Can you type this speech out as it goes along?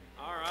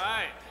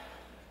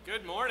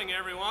Good morning,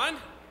 everyone.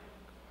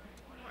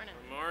 Good morning.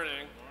 Good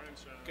morning. Morning,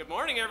 Sean. Good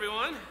morning,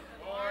 everyone.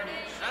 Morning.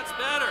 That's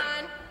better.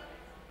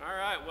 All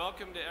right,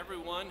 welcome to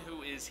everyone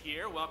who is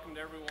here. Welcome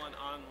to everyone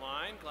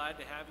online. Glad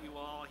to have you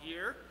all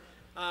here.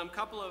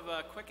 Couple of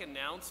quick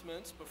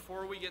announcements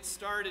before we get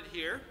started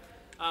here.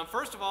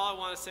 First of all, I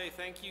want to say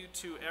thank you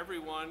to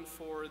everyone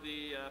for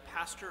the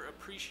pastor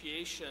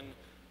appreciation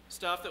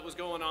stuff that was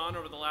going on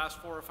over the last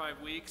 4 or 5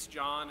 weeks.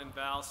 John and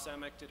Val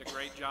Semick did a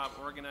great job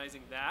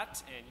organizing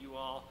that, and you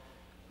all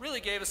really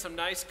gave us some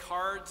nice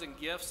cards and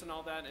gifts and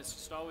all that. And it's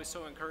just always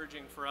so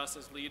encouraging for us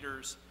as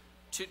leaders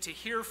to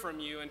hear from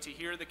you and to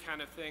hear the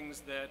kind of things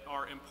that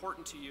are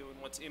important to you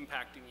and what's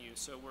impacting you.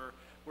 So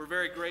we're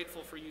very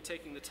grateful for you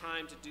taking the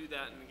time to do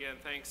that. And again,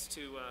 thanks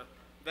to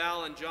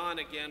Val and John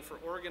again for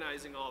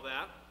organizing all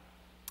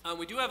that.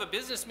 We do have a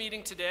business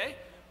meeting today.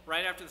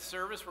 Right after the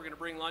service, we're going to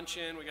bring lunch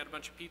in. We got a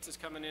bunch of pizzas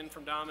coming in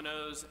from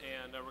Domino's,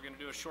 and we're going to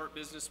do a short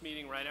business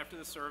meeting right after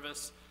the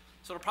service.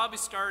 So it'll probably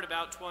start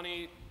about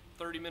 20,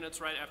 30 minutes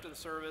right after the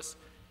service,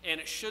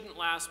 and it shouldn't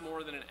last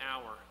more than an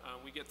hour.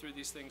 We get through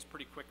these things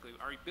pretty quickly.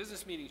 Our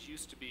business meetings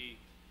used to be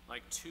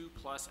like 2+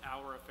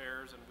 hour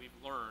affairs, and we've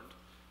learned,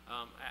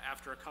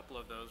 after a couple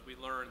of those, we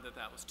learned that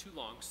that was too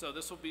long. So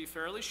this will be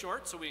fairly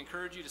short, so we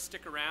encourage you to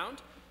stick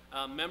around.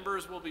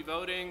 Members will be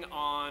voting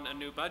on a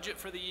new budget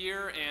for the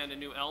year and a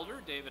new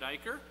elder, David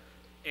Eicher.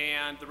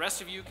 And the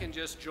rest of you can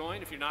just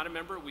join. If you're not a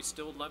member, we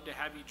still would love to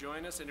have you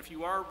join us. And if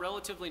you are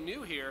relatively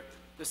new here,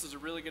 this is a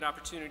really good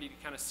opportunity to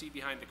kind of see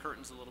behind the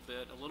curtains a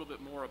little bit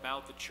more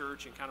about the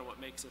church and kind of what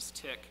makes us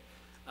tick.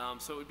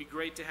 So it would be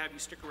great to have you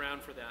stick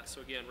around for that.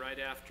 So again, right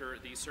after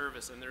the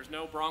service. And there's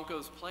no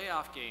Broncos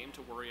playoff game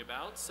to worry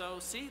about. So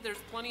see, there's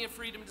plenty of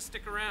freedom to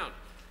stick around.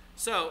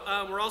 So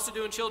we're also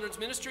doing children's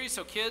ministry.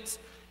 So kids,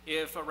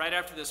 if right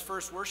after this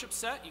first worship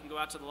set, you can go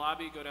out to the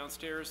lobby, go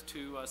downstairs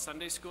to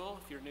Sunday school.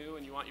 If you're new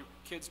and you want your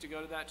kids to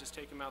go to that, just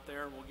take them out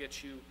there and we'll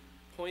get you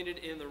pointed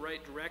in the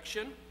right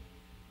direction.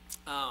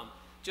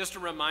 Just a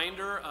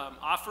reminder,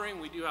 offering,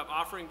 we do have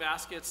offering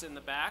baskets in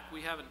the back.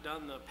 We haven't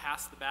done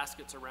pass the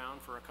baskets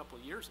around for a couple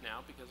of years now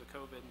because of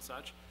COVID and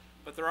such.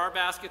 But there are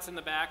baskets in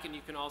the back, and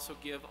you can also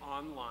give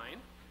online.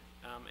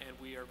 And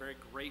we are very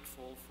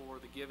grateful for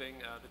the giving.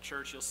 The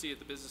church, you'll see at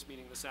the business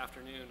meeting this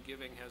afternoon,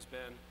 giving has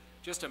been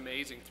just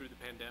amazing through the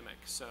pandemic.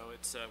 So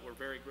we're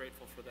very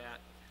grateful for that.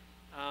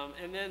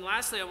 And then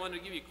lastly, I wanted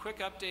to give you a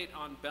quick update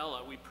on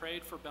Bella. We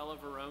prayed for Bella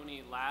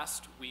Veroni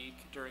last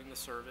week during the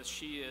service.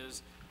 She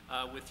is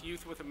with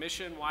Youth with a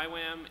Mission,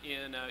 YWAM,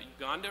 in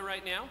Uganda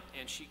right now,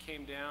 and she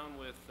came down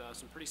with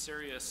some pretty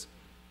serious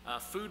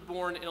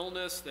foodborne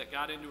illness that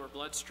got into her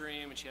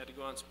bloodstream, and she had to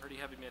go on some pretty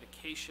heavy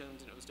medications,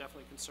 and it was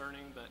definitely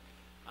concerning, but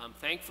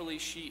thankfully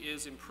she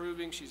is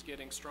improving. She's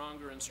getting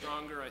stronger and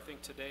stronger. I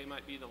think today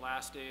might be the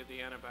last day of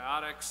the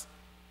antibiotics,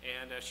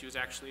 and she was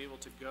actually able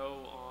to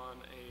go on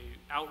an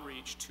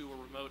outreach to a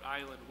remote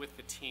island with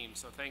the team.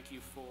 So thank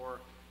you for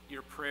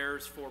your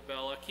prayers for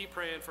Bella. Keep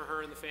praying for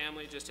her and the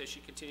family just as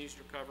she continues to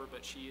recover,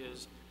 but she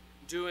is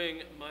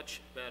doing much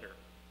better.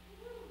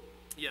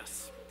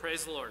 Yes,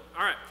 praise the Lord.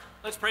 All right,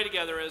 let's pray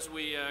together as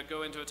we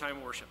go into a time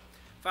of worship.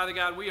 Father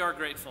God, we are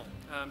grateful.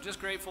 Just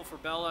grateful for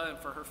Bella and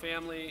for her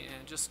family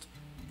and just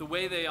the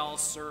way they all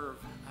serve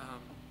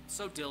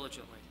so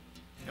diligently.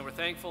 And we're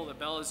thankful that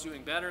Bella is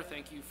doing better.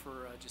 Thank you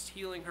for just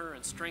healing her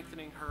and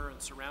strengthening her and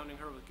surrounding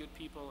her with good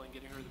people and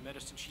getting her the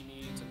medicine she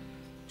needs. And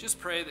just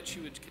pray that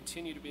she would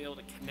continue to be able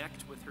to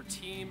connect with her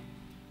team.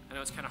 I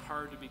know it's kind of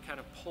hard to be kind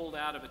of pulled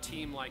out of a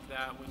team like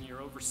that when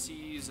you're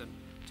overseas and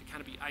to kind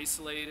of be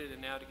isolated,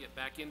 and now to get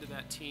back into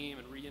that team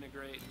and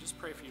reintegrate. And just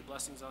pray for your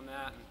blessings on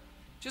that, and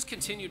just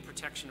continued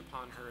protection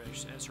upon her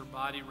as her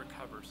body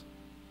recovers.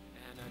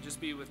 And just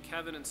be with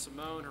Kevin and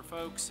Simone, her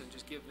folks, and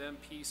just give them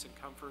peace and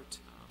comfort,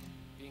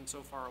 being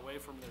so far away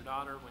from their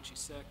daughter when she's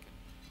sick.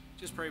 And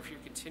just pray for your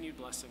continued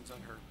blessings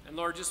on her. And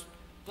Lord, just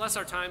bless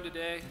our time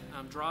today.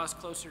 Draw us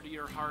closer to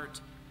your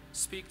heart.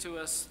 Speak to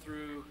us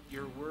through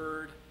your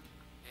word,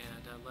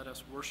 and let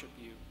us worship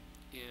you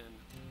in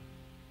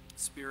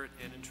spirit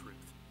and in truth.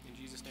 In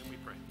Jesus' name we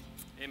pray.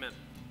 Amen.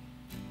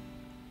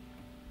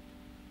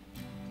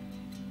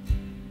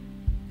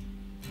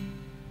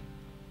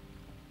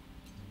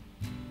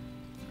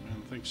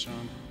 Amen. Thanks,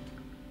 Sean.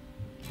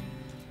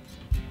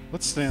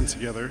 Let's stand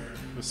together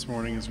this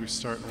morning as we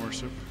start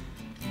worship.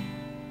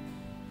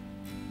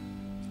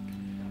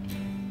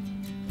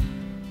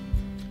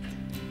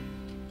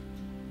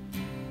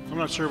 I'm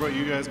not sure about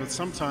you guys, but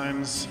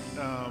sometimes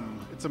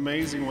it's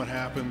amazing what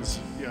happens.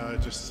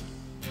 Just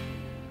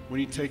when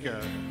you take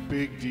a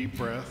big, deep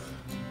breath,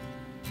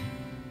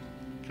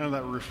 kind of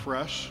that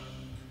refresh.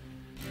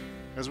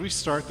 As we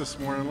start this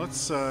morning,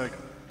 let's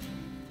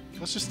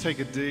just take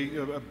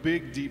a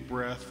big, deep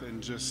breath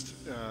and just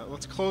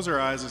let's close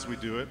our eyes as we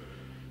do it.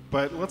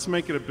 But let's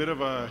make it a bit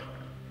of a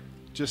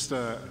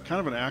kind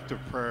of an act of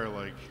prayer.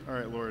 Like, all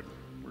right, Lord,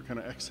 we're kind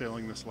of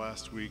exhaling this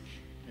last week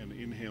and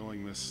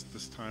inhaling this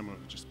time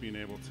of just being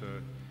able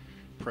to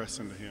press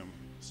into Him.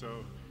 So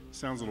it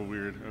sounds a little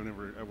weird.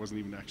 I wasn't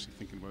even actually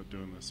thinking about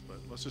doing this, but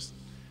let's just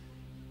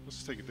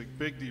take a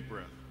big deep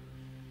breath.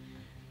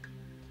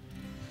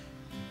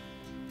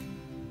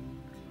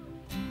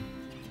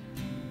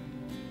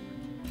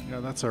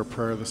 God, that's our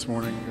prayer this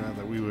morning, God,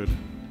 that we would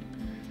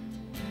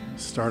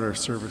start our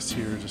service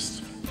here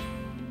just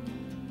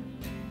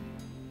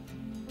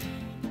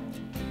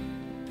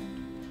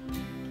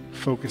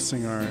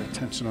focusing our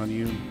attention on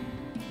you.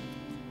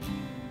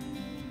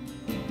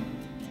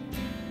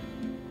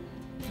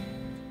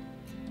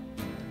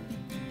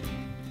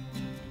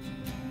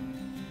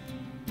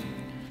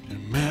 Your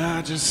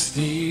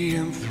majesty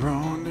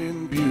enthroned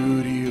in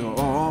beauty,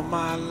 all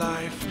my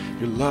life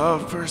your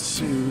love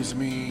pursues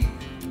me,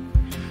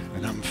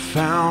 and I'm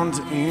found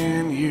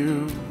in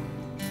you.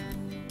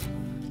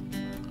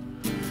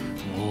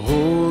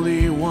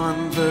 Holy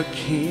One, the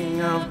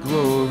King of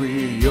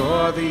glory,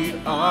 you're the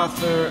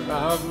author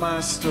of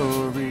my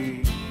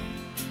story,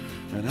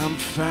 and I'm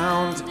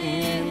found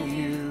in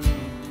you,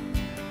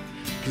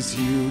 'cause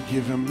you've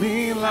given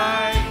me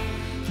life,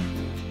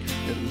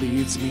 it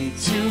leads me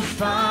to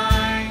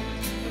find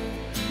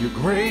your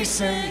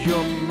grace and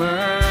your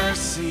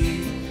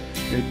mercy,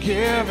 you're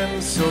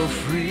given so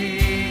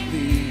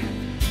freely,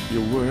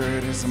 your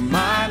word is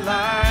my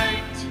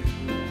light,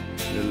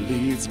 it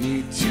leads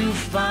me to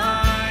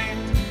find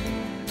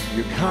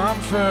your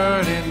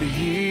comfort and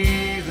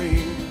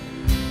healing,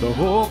 the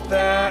hope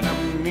that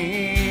I'm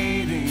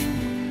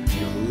needing.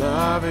 Your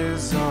love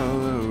is all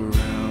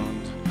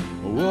around.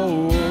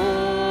 Whoa,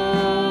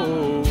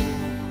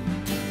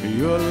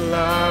 your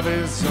love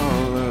is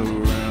all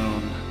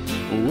around.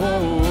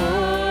 Whoa,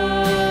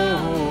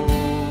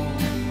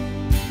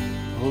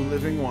 oh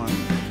living one,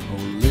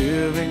 oh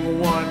living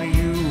one,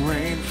 you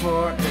reign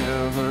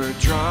forever,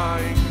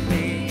 drawing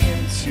me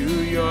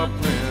into your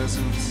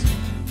presence,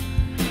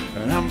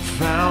 and I'm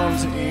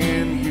found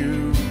in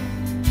you.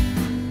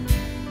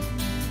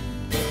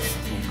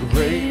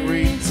 Great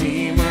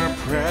Redeemer,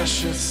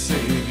 precious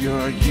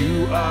Savior,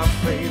 you are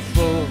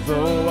faithful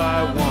though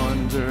I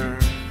wander,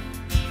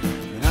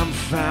 and I'm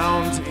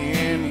found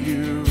in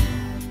you,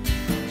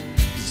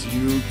 'cause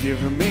you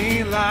give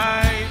me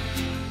life,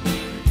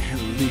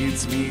 it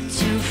leads me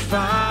to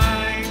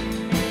find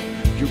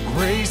your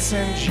grace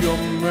and your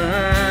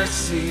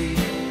mercy,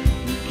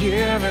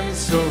 given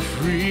so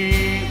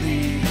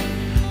freely,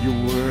 your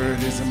word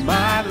is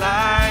my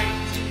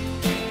light,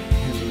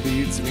 it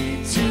leads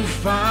me to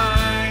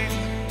find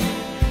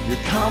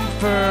your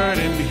comfort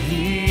and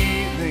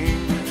healing,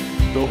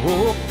 the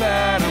hope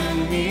that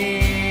I'm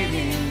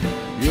needing,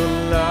 your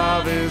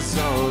love is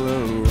all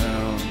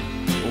around.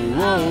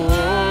 Whoa,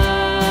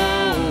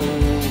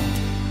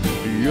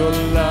 your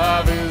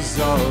love is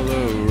all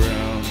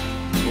around.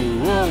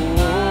 Whoa,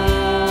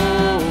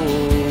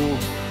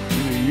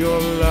 your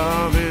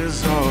love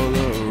is all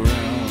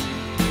around.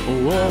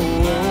 Whoa,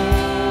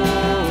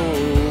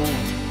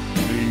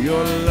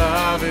 your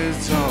love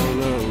is all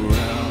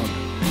around.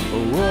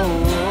 Whoa,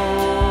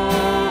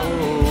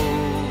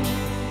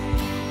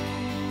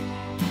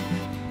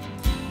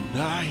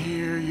 and I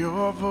hear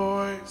your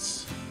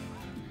voice,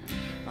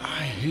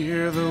 I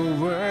hear the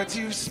words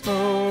you've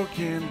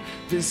spoken.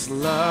 This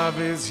love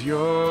is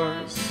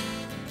yours,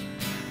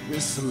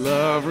 this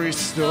love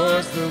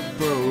restores the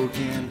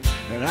broken.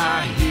 And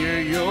I hear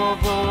your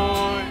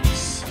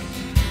voice,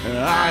 and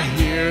I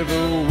hear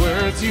the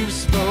words you've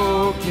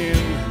spoken.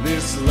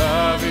 This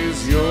love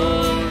is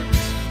yours,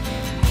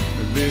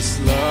 this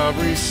love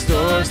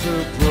restores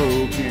the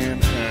broken.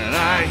 And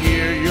I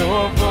hear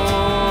your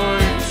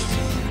voice,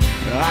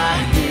 and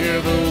I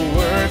hear the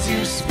words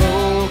you've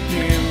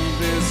spoken.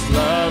 This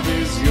love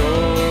is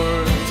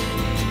yours,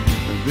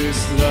 this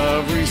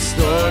love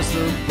restores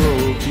the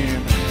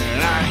broken.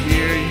 And I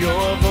hear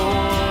your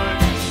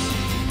voice,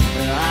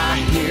 and I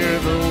hear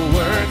the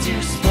words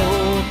you've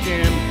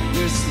spoken.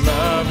 This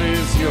love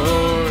is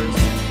yours,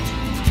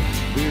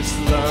 this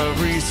love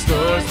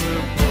restores the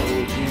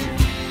broken.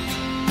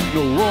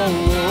 No, whoa,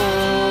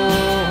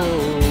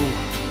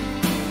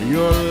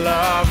 your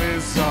love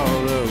is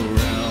all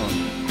around.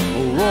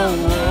 Whoa,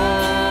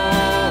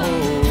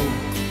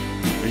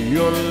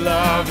 your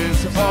love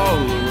is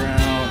all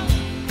around.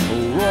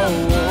 Whoa,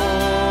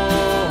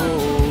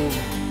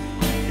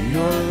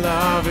 your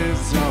love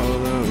is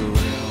all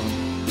around.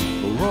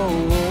 Whoa,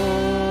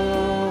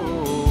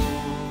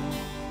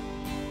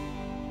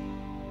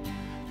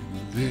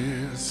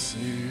 this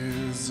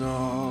is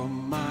all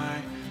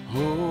my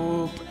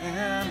hope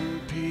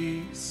and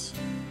peace,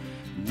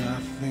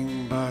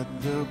 nothing but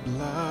the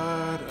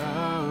blood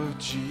of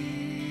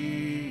Jesus.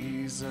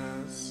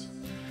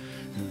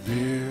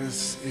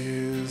 This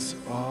is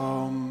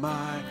all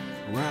my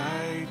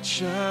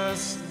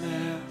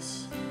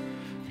righteousness,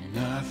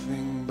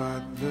 nothing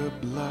but the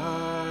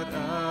blood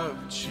of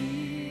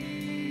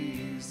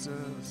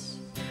Jesus.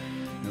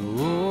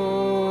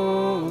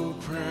 Oh,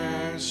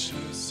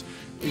 precious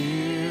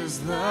is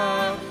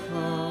the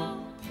flow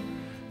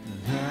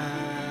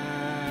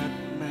that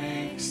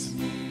makes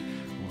me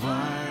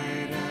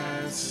white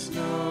as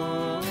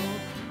snow.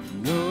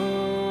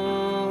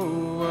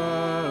 No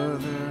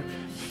other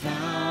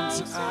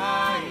fount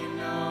I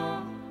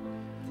know,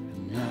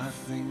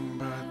 nothing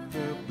but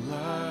the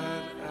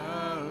blood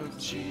of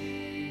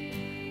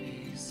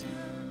Jesus.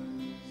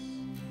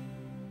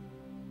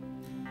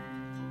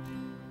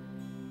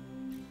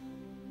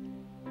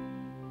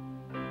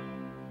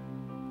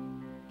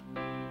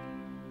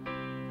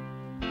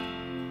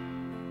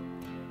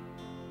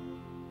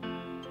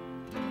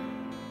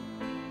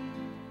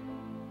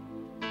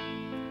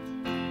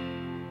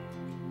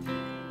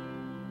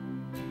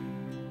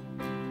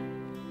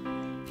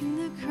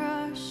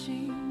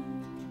 crushing,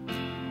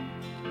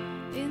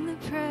 in the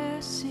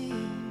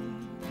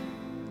pressing,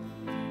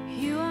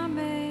 you are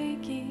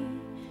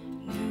making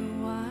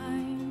new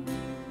wine.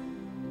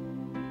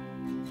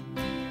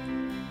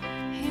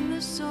 In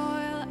the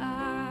soil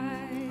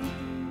I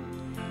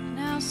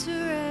now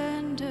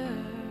surrender,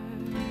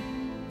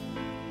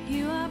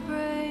 you are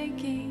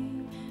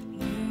breaking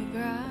new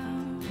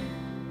ground.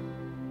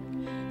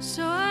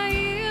 So I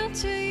yield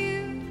to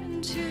you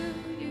and to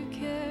your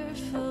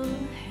careful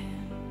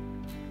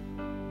hand.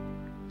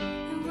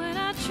 And when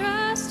I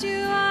trust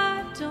you,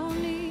 I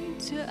don't need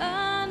to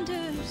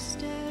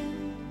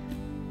understand.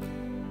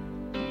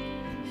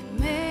 And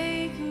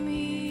make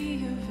me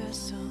your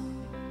vessel,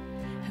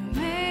 and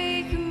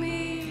make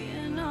me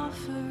an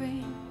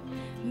offering.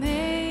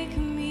 Make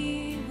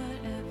me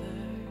whatever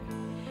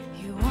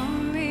you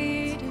want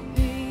me to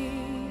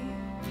be.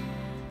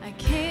 I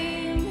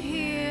came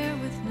here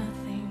with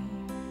nothing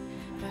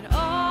but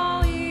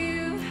all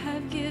you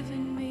have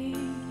given me.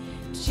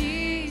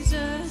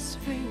 Jesus,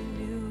 bring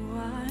new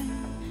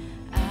wine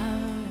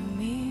out of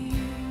me.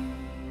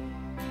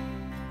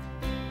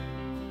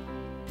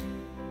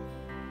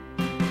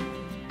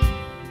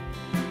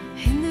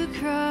 In the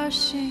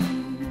crushing,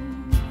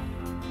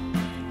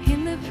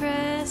 in the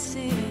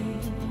pressing,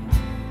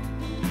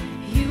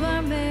 you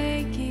are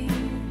making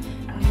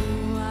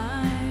new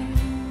wine.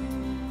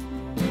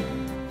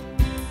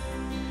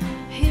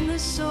 In the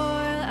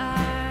soil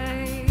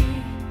I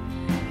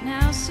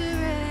now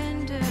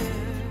surrender,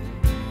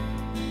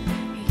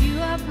 you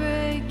are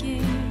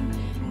breaking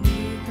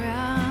new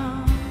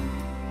ground.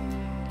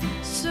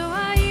 So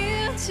I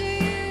yield to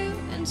you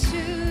and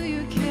to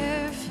your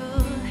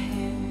careful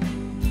hand.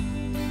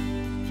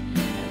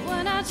 And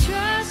when I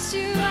trust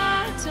you,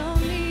 I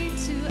don't need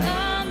to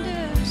understand.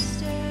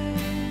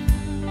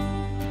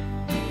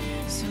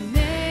 So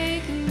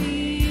make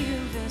me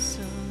your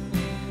vessel,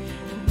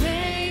 and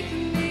make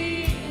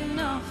me an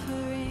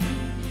offering,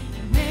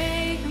 and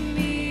make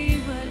me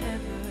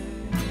whatever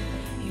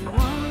you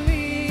want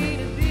me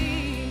to be.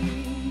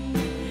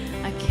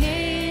 I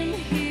came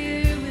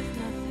here with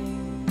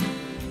nothing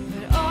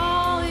but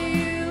all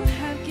you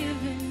have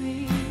given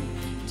me.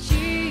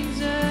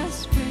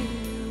 Jesus, bring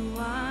new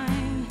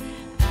wine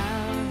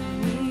out of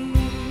me.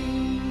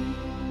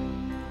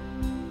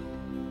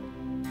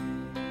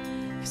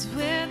 'Cause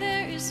where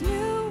there is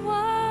new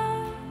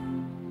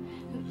wine,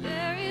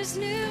 there is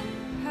new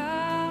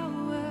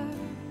power,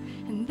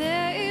 and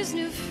there is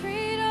new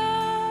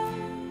freedom,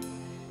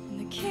 and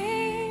the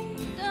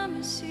kingdom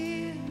is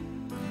here.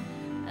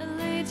 I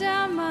lay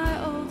down my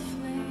old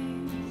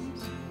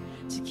flames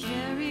to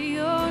carry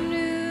your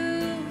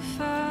new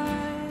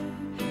fire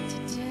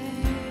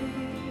today.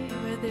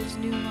 Where there's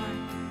new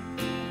wine,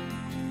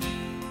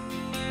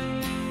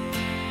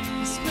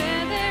 'cause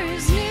where there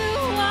is new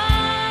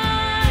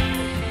wine,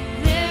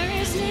 there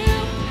is new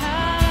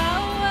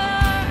power,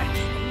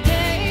 and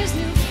there is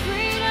new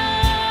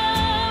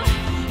freedom,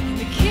 and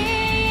the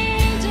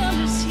kingdom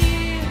is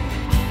here.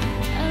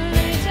 I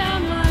lay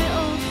down my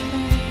old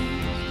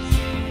flames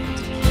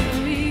to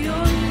carry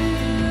your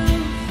new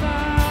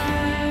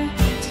fire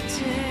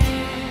today.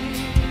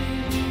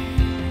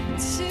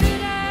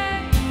 Today,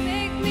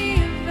 make me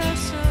a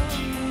vessel,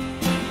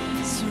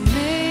 so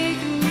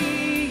make me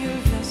your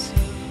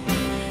vessel,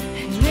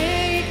 and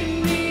make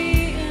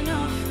me an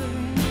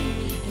offering,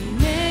 and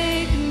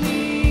make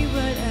me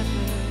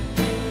whatever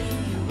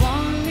you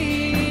want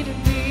me to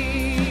be.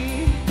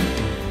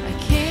 I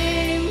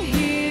came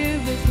here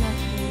with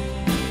nothing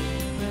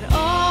but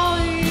all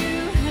you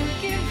have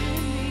given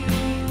me.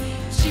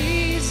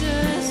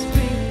 Jesus,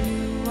 bring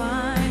new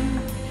wine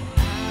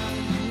out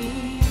of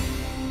me.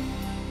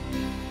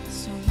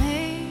 So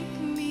make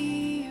me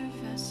your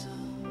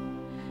vessel,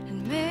 and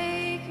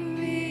make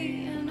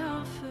me an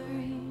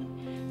offering.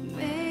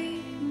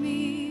 Make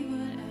me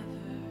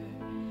whatever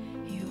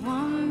you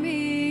want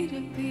me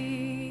to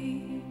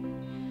be.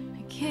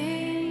 I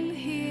came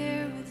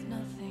here with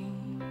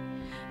nothing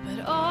but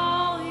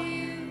all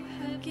you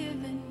have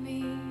given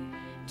me.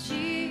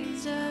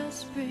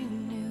 Jesus,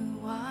 bring new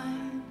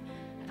wine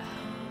out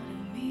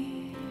of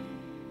me.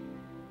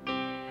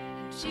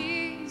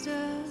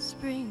 Jesus,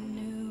 bring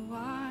new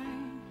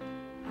wine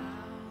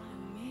out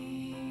of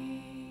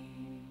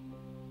me.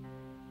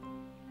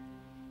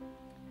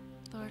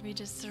 Lord, we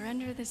just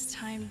surrender this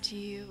time to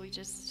you.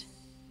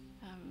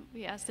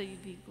 We ask that you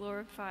be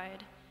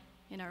glorified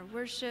in our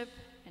worship,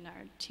 in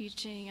our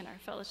teaching, and our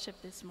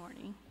fellowship this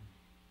morning.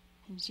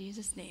 In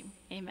Jesus' name,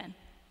 amen.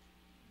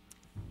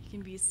 You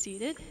can be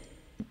seated.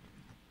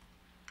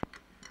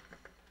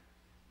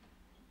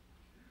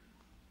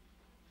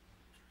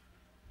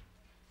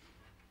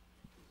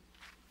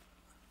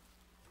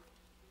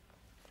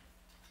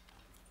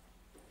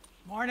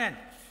 Morning.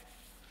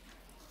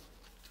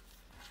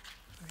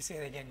 Let me say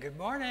that again. Good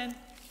morning.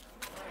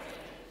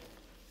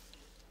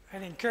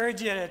 I'd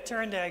encourage you to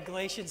turn to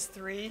Galatians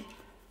 3.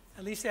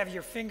 At least have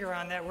your finger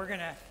on that. We're going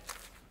to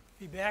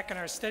be back in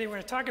our study. We're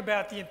going to talk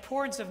about the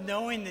importance of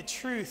knowing the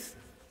truth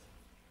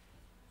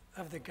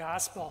of the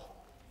gospel.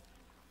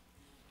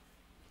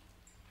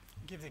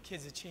 give the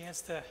kids a chance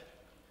to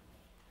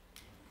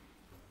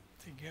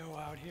go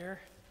out here.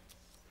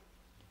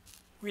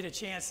 We had a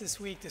chance this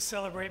week to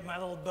celebrate my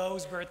little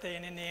Bo's birthday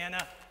in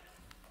Indiana.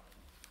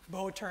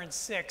 Bo turned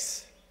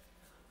 6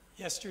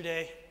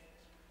 yesterday.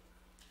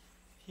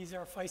 He's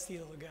our feisty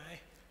little guy.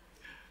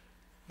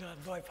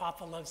 But boy,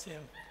 Papa loves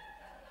him.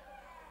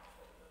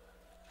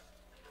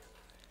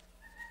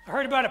 I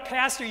heard about a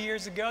pastor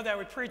years ago that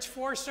would preach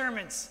 4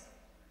 sermons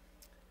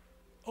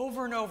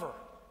over and over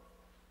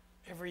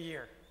every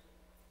year.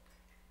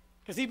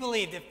 Because he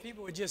believed if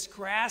people would just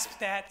grasp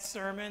that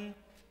sermon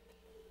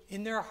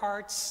in their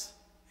hearts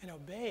and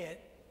obey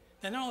it,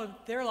 then not only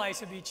their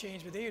lives would be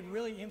changed, but they would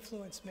really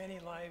influence many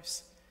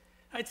lives.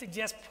 I'd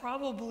suggest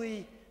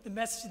probably the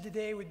message of the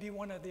day would be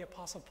one of the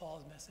Apostle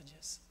Paul's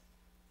messages.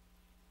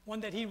 One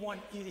that he'd want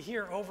you to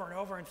hear over and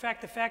over. In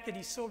fact, the fact that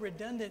he's so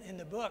redundant in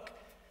the book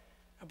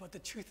about the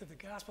truth of the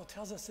gospel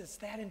tells us it's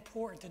that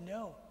important to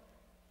know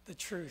the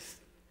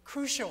truth.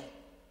 Crucial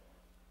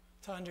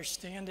to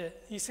understand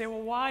it. You say,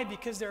 well, why?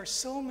 Because there are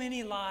so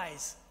many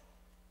lies,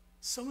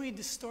 so many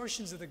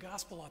distortions of the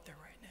gospel out there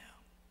right now.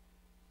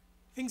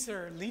 Things that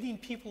are leading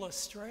people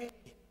astray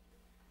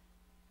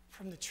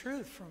from the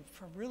truth,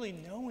 from really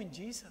knowing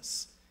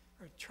Jesus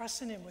or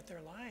trusting him with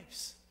their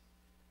lives.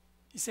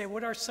 You say,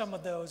 what are some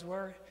of those?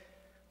 One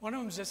of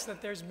them is just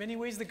that there's many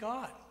ways to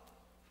God.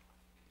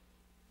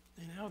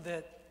 You know,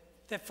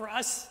 that for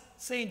us,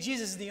 saying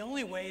Jesus is the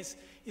only way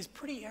is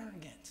pretty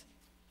arrogant.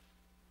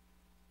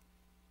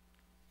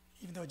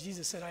 Even though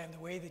Jesus said, I am the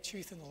way, the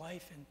truth, and the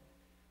life, and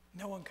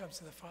no one comes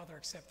to the Father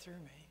except through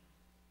me.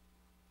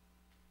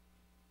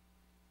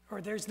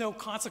 Or there's no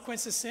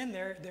consequence to sin,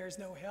 there's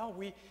no hell.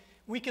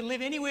 We can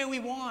live any way we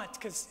want,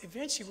 because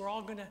eventually we're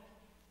all going to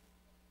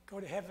go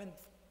to heaven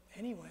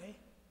anyway.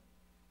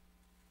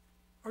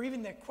 Or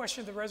even the question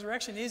of the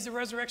resurrection. Is the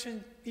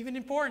resurrection even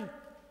important?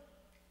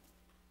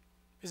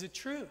 Is it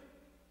true?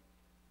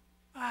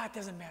 It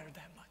doesn't matter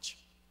that much.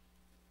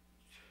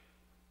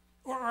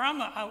 Or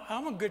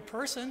I'm a good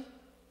person.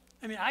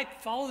 I mean, I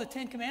follow the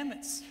 10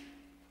 Commandments.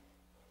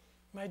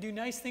 I do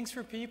nice things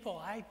for people.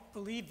 I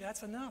believe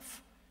that's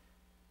enough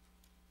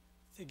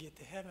to get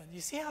to heaven.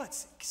 You see how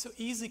it's so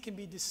easily can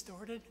be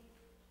distorted?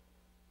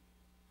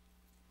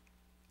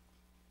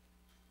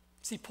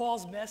 See,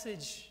 Paul's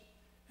message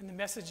and the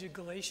message of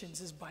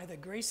Galatians is by the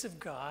grace of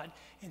God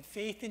and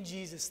faith in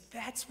Jesus.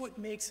 That's what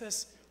makes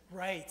us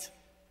right,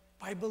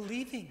 by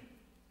believing.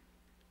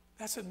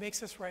 That's what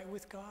makes us right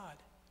with God.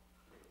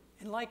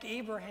 And like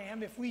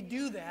Abraham, if we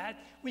do that,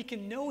 we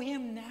can know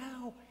him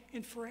now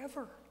and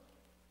forever.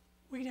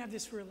 We can have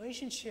this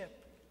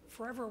relationship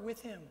forever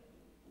with him.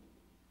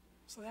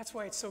 So that's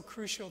why it's so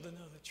crucial to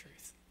know the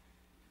truth.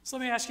 So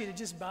let me ask you to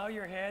just bow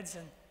your heads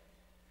and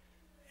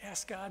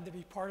ask God to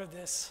be part of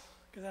this,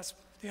 because that's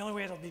the only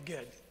way it'll be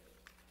good.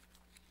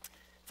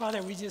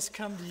 Father, we just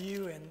come to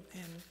you and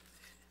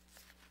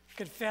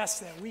confess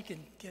that we can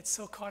get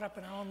so caught up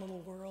in our own little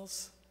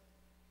worlds,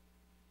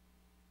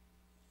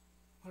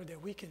 Lord,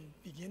 that we can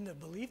begin to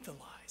believe the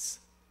lies.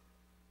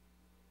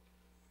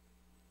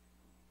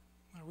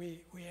 Lord,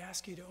 we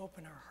ask you to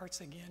open our hearts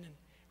again and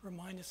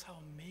remind us how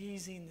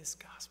amazing this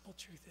gospel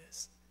truth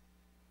is.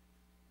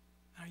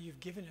 How you've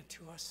given it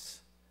to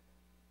us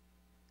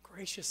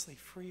graciously,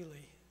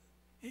 freely,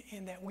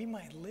 and that we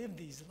might live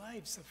these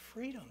lives of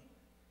freedom.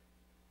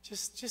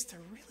 Just to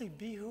really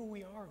be who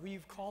we are, who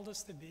you've called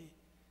us to be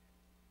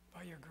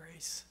by your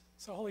grace.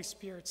 So Holy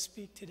Spirit,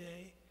 speak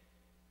today.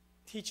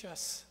 Teach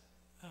us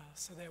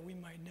so that we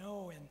might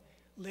know and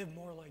live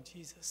more like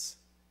Jesus.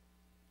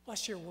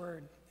 Bless your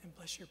word and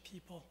bless your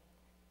people.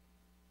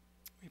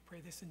 We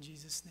pray this in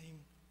Jesus' name.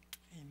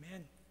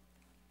 Amen.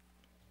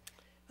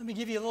 Let me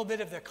give you a little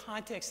bit of the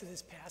context of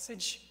this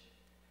passage.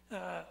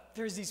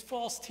 There's these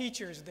false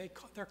teachers.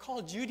 They're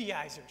called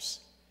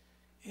Judaizers.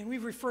 And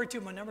we've referred to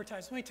them a number of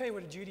times. Let me tell you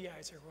what a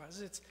Judaizer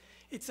was.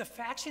 It's a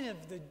faction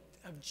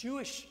of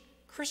Jewish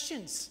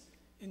Christians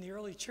in the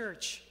early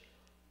church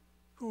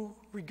who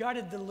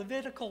regarded the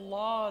Levitical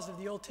laws of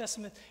the Old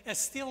Testament as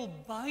still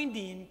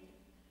binding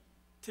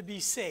to be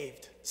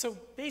saved. So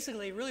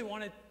basically, they really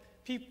wanted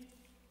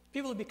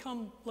people to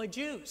become like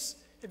Jews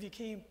if you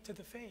came to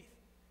the faith,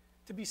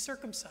 to be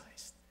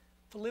circumcised,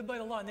 to live by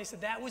the law. And they said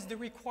that was the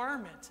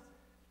requirement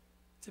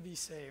to be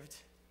saved.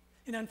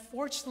 And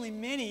unfortunately,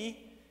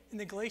 many in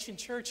the Galatian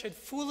church had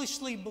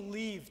foolishly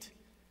believed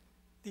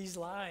these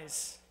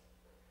lies.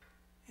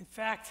 In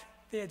fact,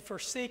 they had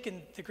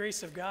forsaken the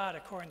grace of God,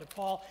 according to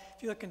Paul.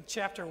 If you look in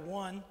chapter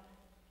 1,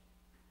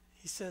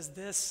 he says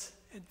this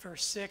in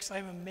verse 6, I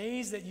am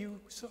amazed that you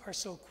are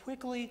so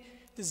quickly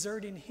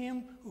deserting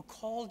him who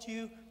called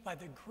you by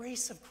the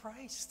grace of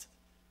Christ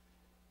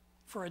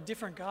for a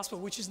different gospel,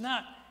 which is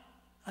not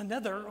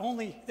another,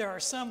 only there are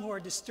some who are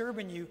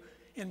disturbing you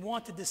and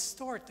want to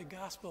distort the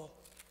gospel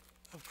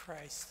of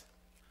Christ.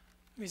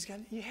 I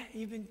mean,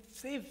 you've been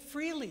saved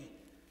freely.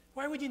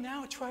 Why would you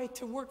now try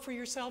to work for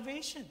your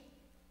salvation?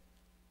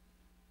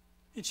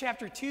 In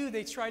chapter 2,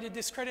 they tried to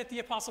discredit the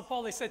Apostle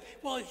Paul. They said,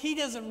 well, he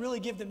doesn't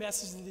really give the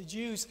message to the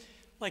Jews.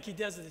 like he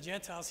does to the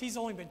Gentiles. He's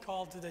only been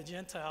called to the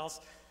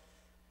Gentiles.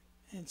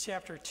 In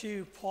chapter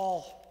 2,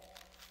 Paul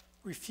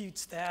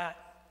refutes that.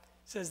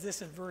 Says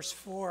this in verse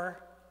 4,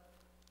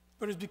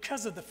 but it's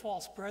because of the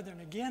false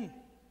brethren, again,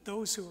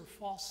 those who were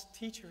false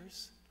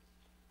teachers,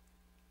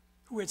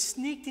 who had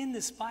sneaked in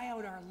to spy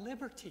out our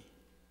liberty,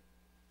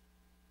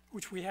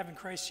 which we have in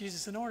Christ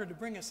Jesus, in order to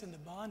bring us into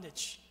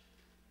bondage.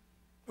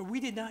 But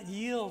we did not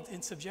yield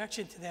in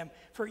subjection to them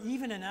for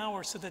even an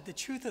hour, so that the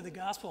truth of the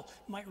gospel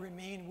might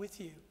remain with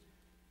you.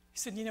 He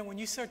said, when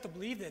you start to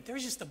believe that,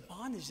 there's just a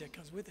bondage that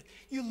comes with it.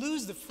 You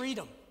lose the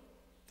freedom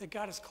that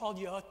God has called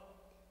you out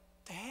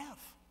to have.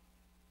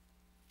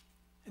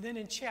 And then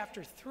in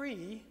chapter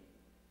 3,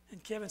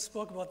 and Kevin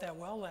spoke about that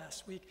well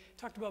last week,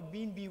 talked about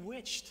being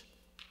bewitched.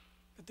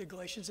 But the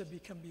Galatians had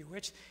become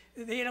bewitched.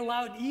 They had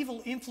allowed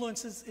evil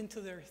influences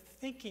into their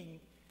thinking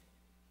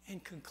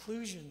and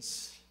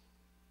conclusions.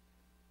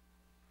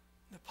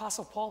 The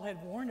Apostle Paul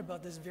had warned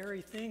about this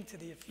very thing to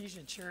the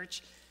Ephesian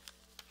church.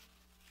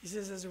 He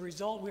says, as a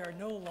result, we are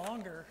no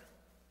longer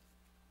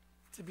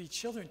to be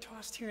children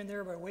tossed here and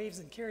there by waves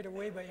and carried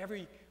away by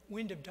every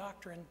wind of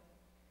doctrine,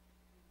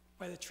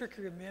 by the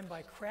trickery of men,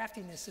 by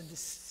craftiness and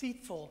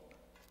deceitful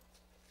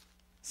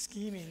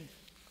scheming.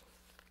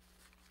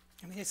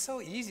 It's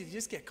so easy to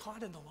just get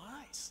caught in the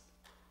lies.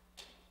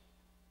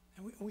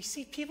 And we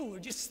see people who are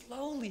just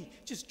slowly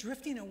just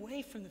drifting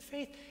away from the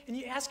faith. And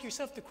you ask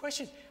yourself the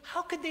question,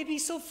 how could they be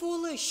so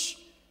foolish?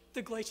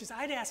 The Galatians.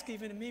 I'd ask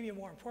even maybe a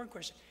more important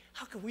question,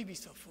 how could we be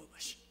so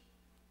foolish?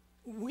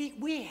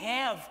 We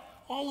have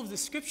all of the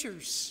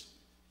scriptures.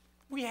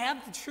 We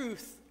have the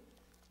truth.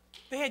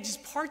 They had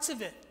just parts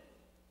of it.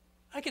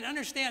 I can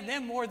understand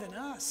them more than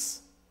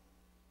us.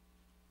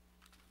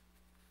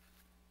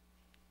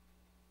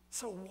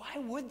 So why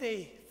would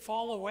they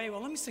fall away?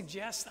 Well, let me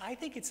suggest, I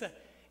think it's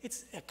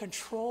a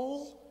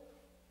control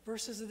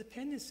versus a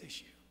dependence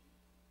issue.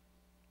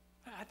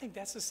 I think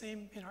that's the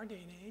same in our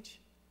day and age.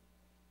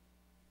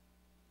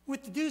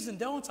 With the do's and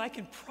don'ts, I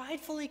can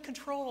pridefully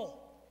control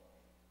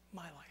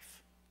my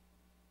life.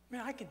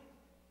 I can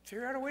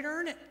figure out a way to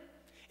earn it.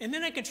 And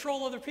then I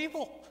control other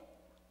people.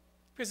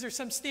 Because there's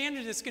some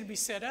standard that's going to be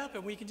set up,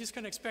 and we can just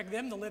kind of expect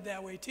them to live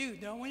that way too,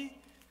 don't we?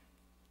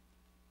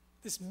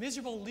 This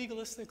miserable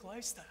legalistic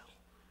lifestyle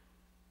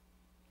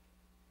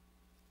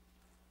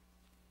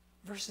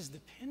versus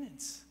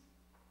dependence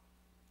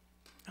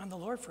on the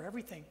Lord for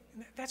everything.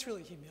 And that's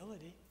really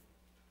humility.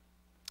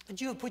 And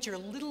you have put your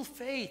little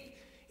faith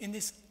in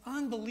this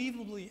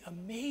unbelievably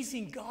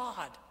amazing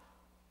God,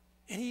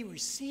 and he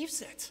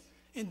receives it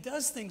and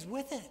does things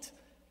with it.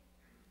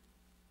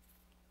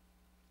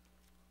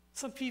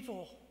 Some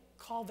people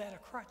call that a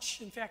crutch.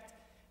 In fact,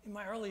 in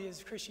my early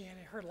years of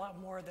Christianity, I heard a lot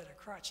more than a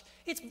crutch.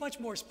 It's much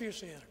more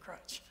spiritually than a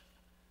crutch.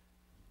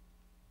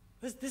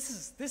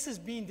 This is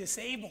being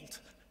disabled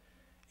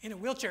in a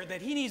wheelchair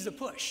that he needs to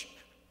push.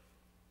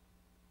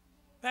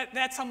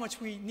 That's how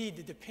much we need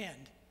to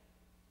depend.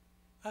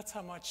 That's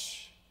how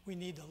much we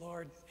need the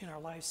Lord in our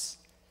lives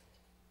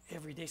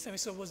every day. So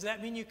does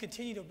that mean you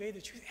continue to obey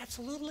the truth?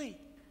 Absolutely.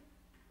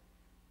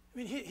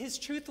 His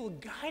truth will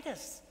guide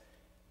us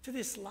to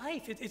this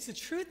life. It's the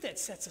truth that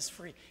sets us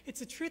free.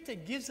 It's the truth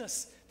that gives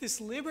us this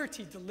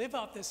liberty to live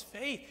out this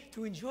faith,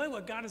 to enjoy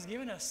what God has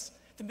given us,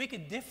 to make a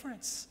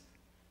difference.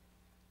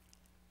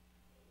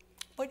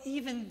 But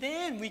even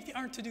then, we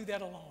aren't to do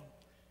that alone.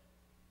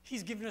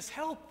 He's given us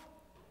help,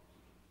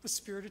 the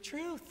Spirit of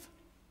truth,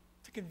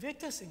 to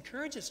convict us,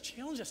 encourage us,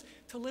 challenge us,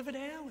 to live it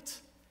out.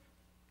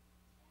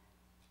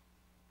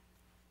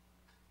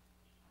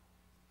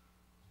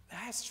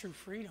 That's true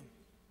freedom.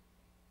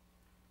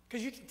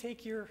 Because you can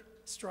take your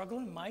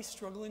my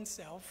struggling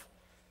self,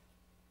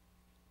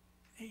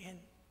 and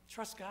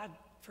trust God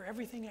for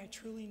everything I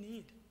truly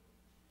need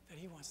that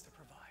he wants to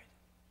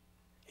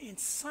provide. And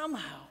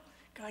somehow,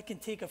 God can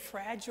take a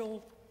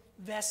fragile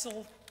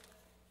vessel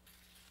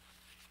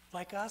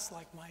like us,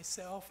 like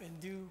myself, and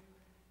do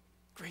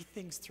great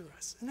things through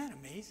us. Isn't that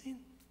amazing?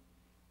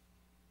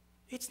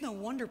 It's no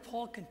wonder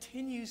Paul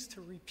continues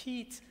to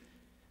repeat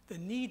the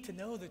need to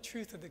know the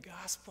truth of the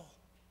gospel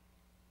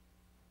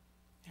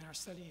in our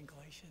study in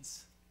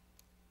Galatians.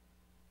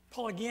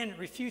 Paul again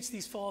refutes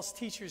these false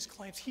teachers'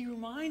 claims. He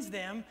reminds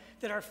them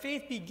that our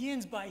faith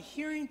begins by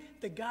hearing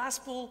the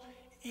gospel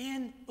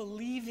and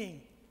believing.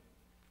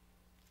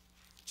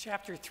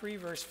 Chapter 3,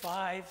 verse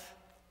 5,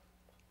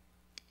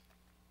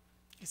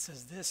 it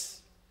says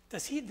this,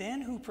 does he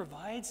then who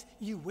provides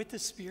you with the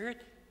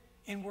Spirit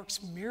and works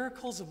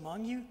miracles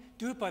among you,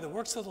 do it by the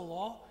works of the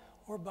law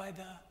or by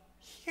the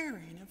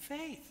hearing of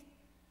faith?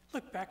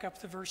 Look back up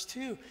to verse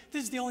 2.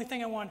 This is the only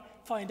thing I want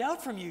to find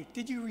out from you.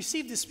 Did you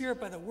receive the Spirit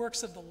by the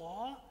works of the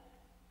law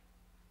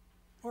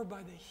or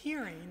by the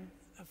hearing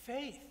of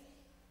faith?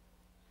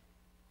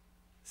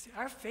 See,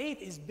 our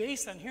faith is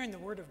based on hearing the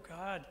Word of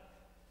God.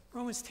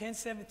 Romans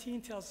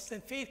 10:17 tells us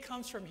that faith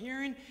comes from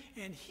hearing,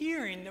 and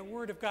hearing the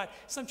Word of God.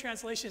 Some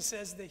translation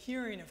says the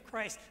hearing of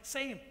Christ.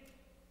 Same.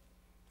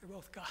 They're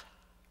both God.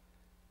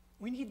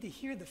 We need to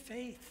hear the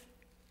faith.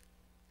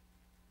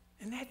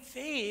 And that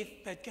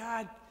faith that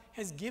God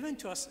has given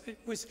to us. It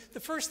was the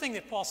first thing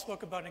that Paul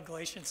spoke about in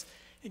Galatians.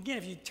 Again,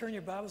 if you turn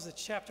your Bibles to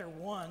chapter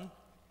 1, it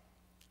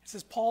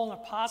says, Paul, an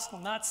apostle,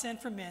 not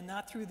sent from men,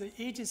 not through the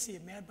agency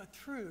of man, but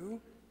through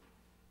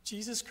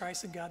Jesus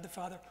Christ and God the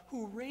Father,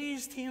 who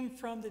raised him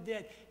from the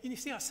dead. You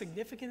see how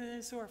significant it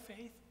is to our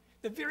faith?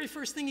 The very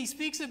first thing he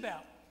speaks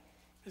about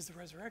is the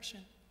resurrection.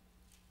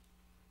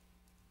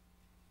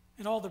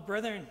 And all the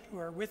brethren who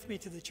are with me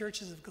to the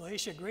churches of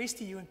Galatia, grace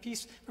to you and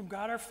peace from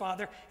God our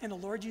Father and the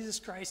Lord Jesus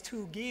Christ,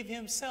 who gave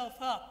himself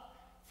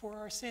up for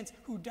our sins,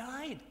 who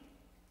died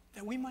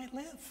that we might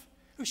live,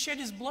 who shed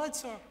his blood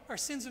so our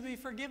sins would be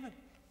forgiven,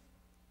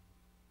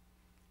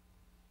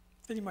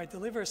 that he might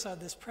deliver us out of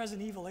this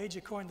present evil age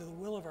according to the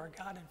will of our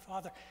God and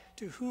Father,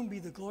 to whom be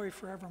the glory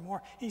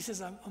forevermore. And he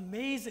says, I'm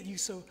amazed that you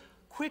so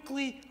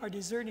quickly are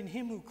deserting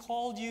him who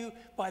called you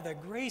by the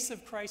grace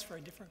of Christ for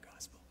a different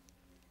gospel.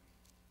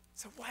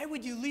 So why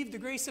would you leave the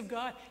grace of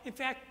God? In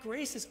fact,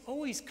 grace is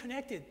always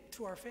connected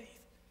to our faith.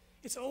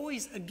 It's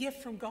always a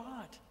gift from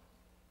God.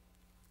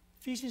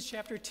 Ephesians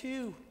chapter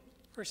 2,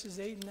 verses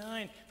 8 and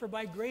 9. For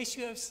by grace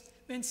you have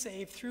been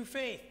saved through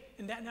faith,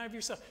 and that not of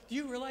yourself. Do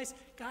you realize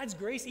God's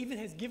grace even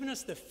has given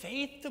us the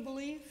faith to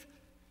believe?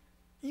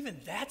 Even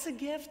that's a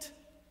gift.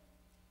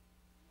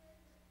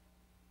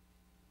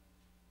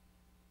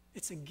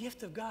 It's a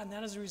gift of God, and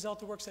that is a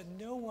result of works that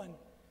no one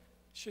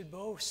should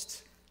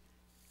boast.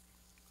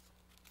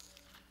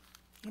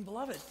 And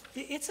beloved,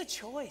 it's a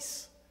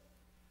choice.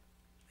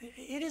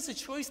 It is a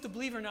choice to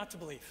believe or not to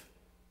believe.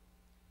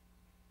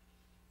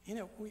 You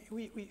know,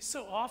 we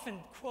so often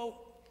quote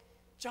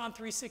John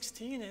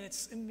 3:16, and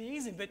it's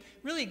amazing, but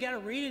really you got to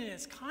read it in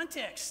its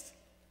context.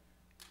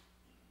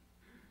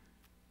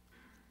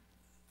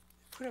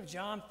 Put up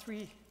John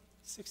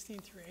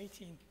 3:16 through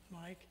 18,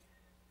 Mike.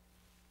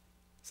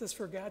 It says,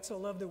 for God so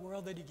loved the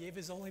world that he gave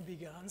his only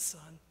begotten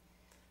Son,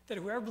 that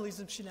whoever believes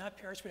him should not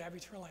perish but have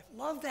eternal life.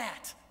 Love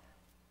that.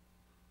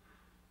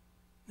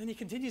 Then he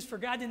continues, for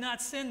God did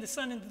not send the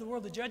Son into the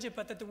world to judge it,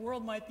 but that the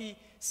world might be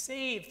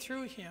saved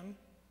through him.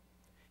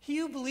 He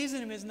who believes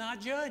in him is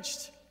not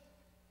judged.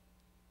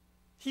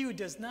 He who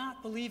does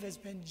not believe has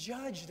been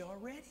judged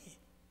already.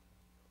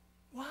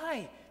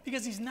 Why?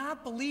 Because he's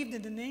not believed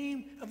in the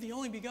name of the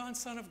only begotten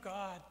Son of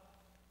God.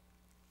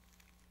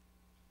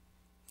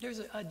 There's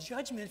a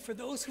judgment for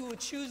those who would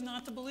choose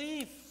not to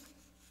believe.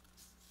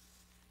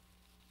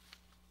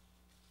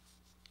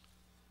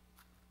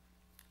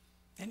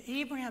 And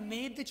Abraham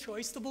made the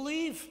choice to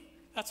believe.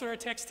 That's what our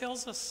text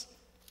tells us.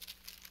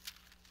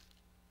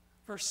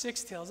 Verse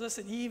 6 tells us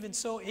that even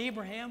so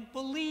Abraham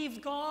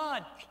believed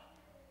God,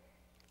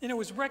 and it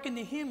was reckoned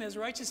to him as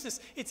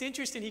righteousness. It's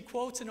interesting, he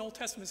quotes an Old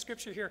Testament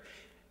scripture here,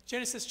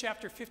 Genesis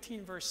chapter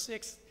 15, verse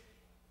 6.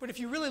 But if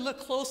you really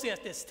look closely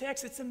at this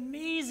text, it's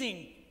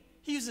amazing.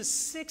 He uses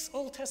 6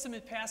 Old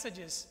Testament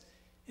passages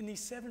in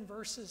these 7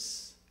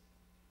 verses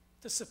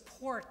to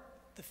support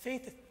the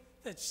faith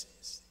that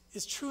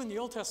is true in the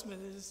Old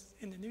Testament is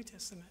in the New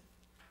Testament.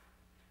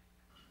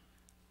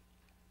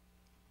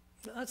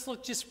 Let's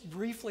look just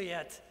briefly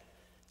at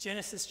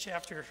Genesis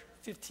chapter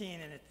 15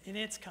 in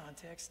its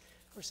context,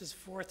 verses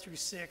 4 through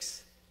 6.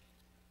 It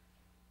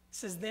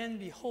says, then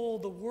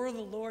behold, the word of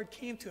the Lord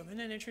came to him. Isn't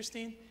that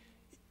interesting?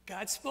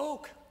 God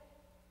spoke.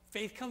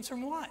 Faith comes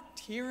from what?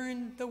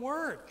 Hearing the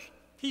word.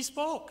 He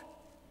spoke.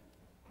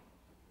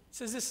 It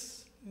says,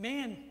 this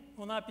man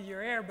will not be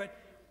your heir, but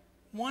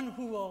one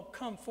who will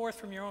come forth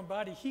from your own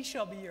body, he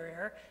shall be your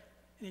heir.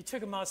 And he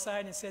took him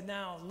outside and said,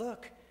 now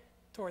look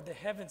toward the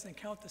heavens and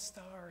count the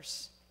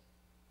stars,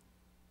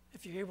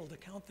 if you're able to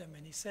count them.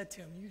 And he said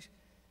to him,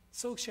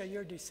 so shall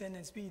your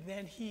descendants be.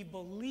 Then he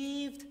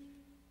believed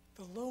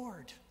the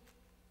Lord,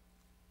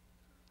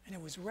 and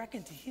it was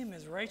reckoned to him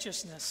as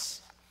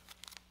righteousness.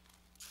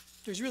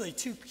 There's really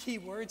 2 key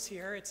words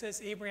here. It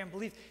says Abraham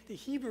believed. The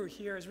Hebrew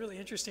here is really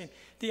interesting.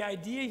 The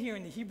idea here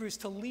in the Hebrew is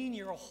to lean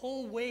your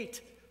whole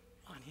weight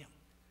on him.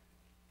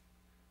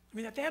 I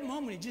mean, at that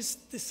moment, he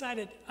just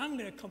decided, I'm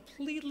going to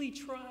completely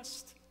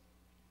trust.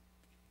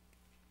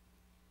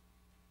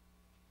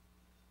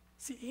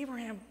 See,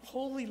 Abraham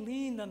wholly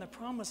leaned on the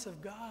promise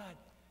of God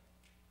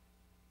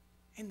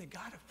and the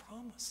God of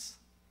promise.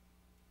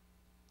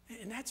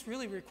 And that's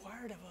really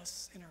required of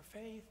us in our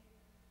faith.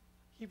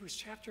 Hebrews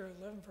chapter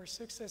 11, verse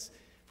 6 says,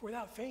 for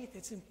without faith,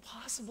 it's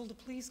impossible to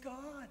please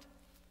God.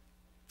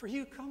 For he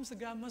who comes to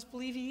God must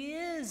believe he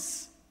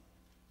is.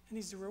 And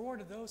he's the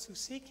reward of those who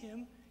seek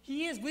him.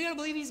 He is. We got to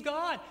believe he's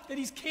God, that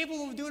he's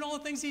capable of doing all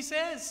the things he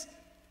says.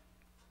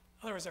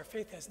 Otherwise, our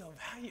faith has no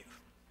value.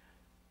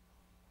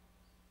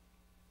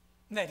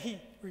 And that he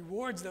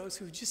rewards those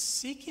who just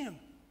seek him,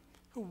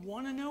 who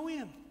want to know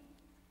him,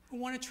 who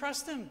want to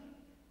trust him.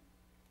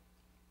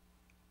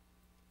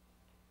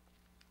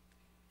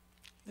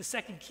 The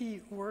second key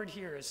word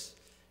here is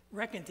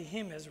reckoned to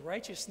him as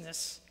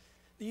righteousness.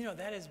 You know,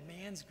 that is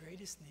man's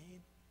greatest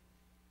need,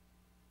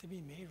 to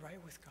be made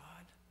right with God.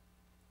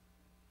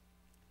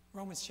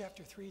 Romans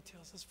chapter 3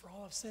 tells us, for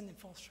all have sinned and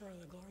fall short of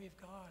the glory of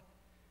God.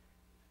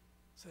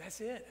 So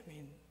that's it. I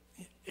mean,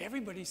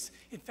 everybody's,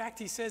 in fact,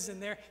 he says in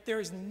there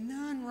is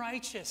none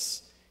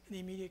righteous. in the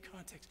immediate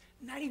context.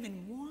 Not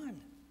even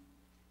one.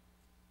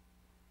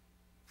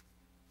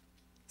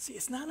 See,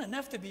 it's not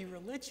enough to be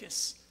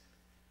religious,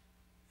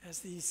 as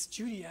these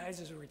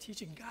Judaizers were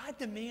teaching. God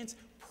demands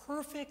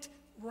perfect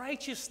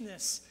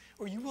righteousness,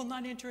 or you will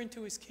not enter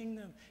into his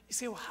kingdom. You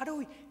say, well, how do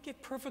we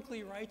get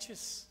perfectly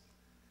righteous?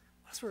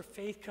 That's where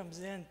faith comes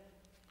in.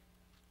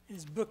 In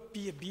his book,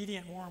 Be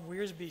Obedient, Warren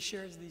Wiersbe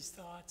shares these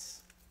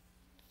thoughts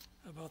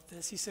about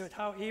this. He said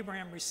how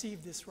Abraham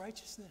received this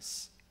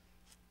righteousness.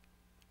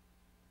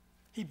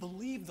 He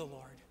believed the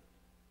Lord,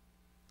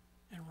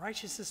 and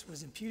righteousness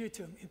was imputed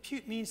to him.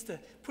 Impute means to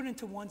put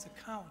into one's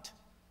account.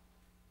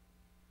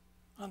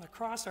 On the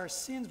cross, our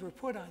sins were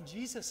put on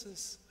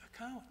Jesus'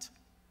 account.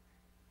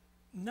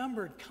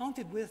 Numbered,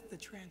 counted with the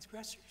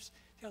transgressors.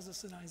 It tells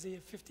us in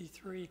Isaiah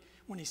 53,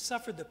 when he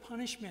suffered the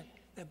punishment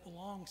that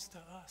belongs to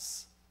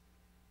us.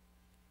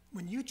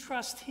 When you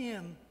trust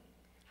him,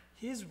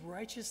 his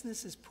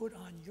righteousness is put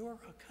on your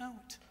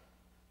account.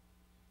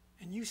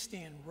 And you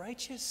stand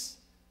righteous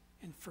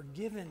and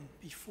forgiven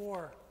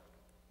before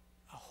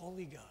a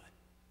holy God.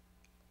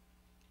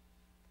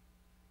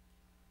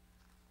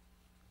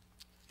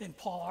 Then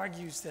Paul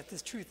argues that the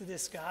truth of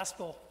this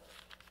gospel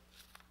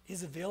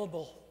is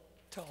available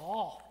to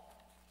all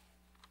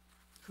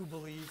who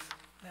believe.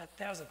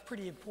 That was a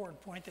pretty important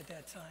point at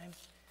that time.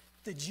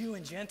 The Jew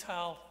and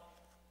Gentile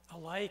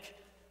alike,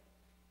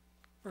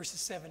 verses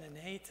 7 and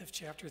 8 of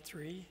chapter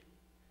 3.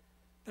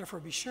 Therefore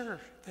be sure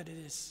that it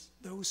is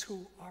those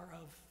who are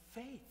of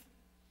faith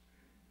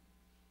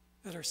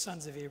that are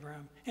sons of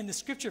Abraham. And the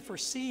scripture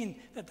foreseeing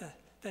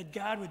that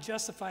God would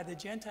justify the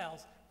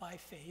Gentiles by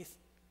faith,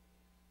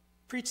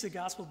 preached the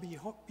gospel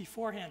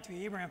beforehand to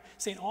Abraham,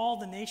 saying, all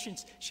the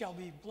nations shall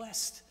be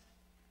blessed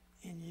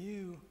in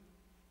you.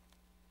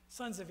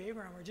 Sons of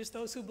Abraham are just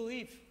those who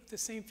believe with the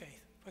same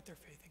faith, put their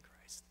faith in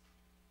Christ.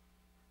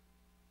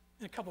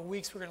 In a couple of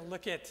weeks, we're going to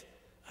look at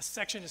a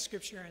section of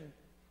scripture in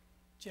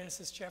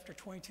Genesis chapter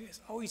 22. It's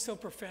always so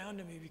profound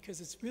to me because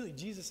it's really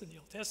Jesus in the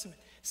Old Testament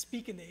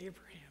speaking to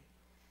Abraham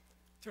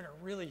during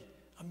a really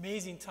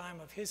amazing time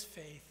of his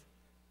faith,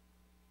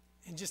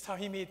 and just how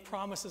he made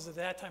promises at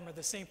that time are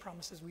the same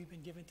promises we've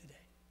been given today.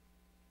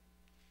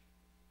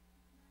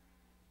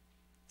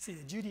 See,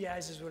 the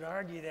Judaizers would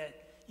argue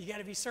that you got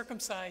to be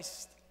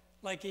circumcised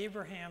like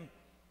Abraham,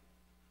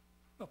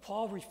 but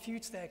Paul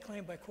refutes that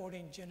claim by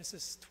quoting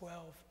Genesis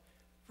 12,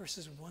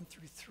 verses 1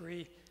 through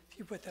 3. If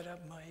you put that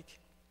up, Mike. It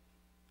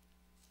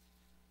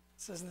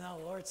says, now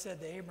the Lord said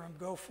to Abram,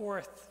 go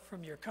forth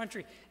from your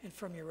country and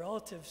from your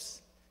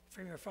relatives,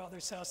 from your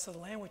father's house to the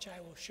land which I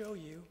will show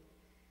you.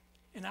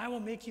 And I will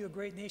make you a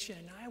great nation,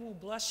 and I will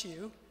bless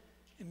you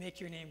and make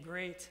your name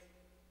great.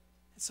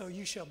 And so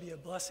you shall be a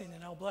blessing,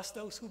 and I'll bless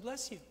those who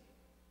bless you.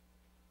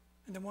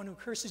 And the one who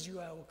curses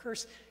you, I will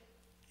curse.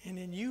 And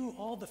in you,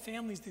 all the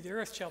families of the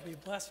earth shall be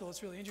blessed. Well,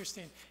 it's really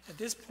interesting. At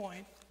this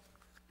point,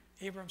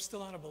 Abram's still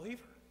not a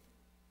believer.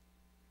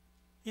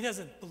 He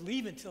doesn't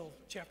believe until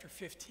chapter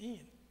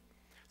 15.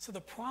 So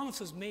the promise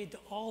was made to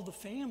all the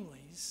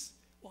families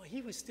while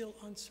he was still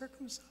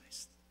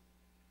uncircumcised.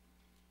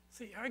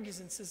 So he argues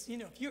and says,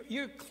 if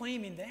you're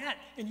claiming that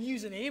and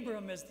using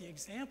Abram as the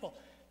example,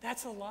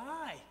 that's a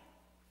lie.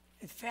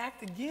 In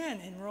fact, again,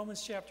 in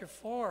Romans chapter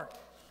 4,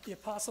 the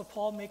Apostle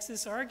Paul makes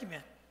this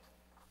argument.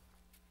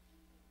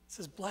 It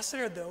says, blessed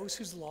are those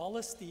whose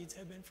lawless deeds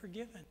have been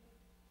forgiven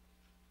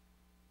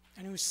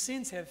and whose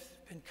sins have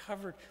been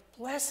covered.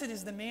 Blessed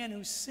is the man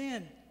whose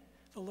sin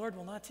the Lord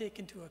will not take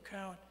into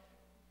account.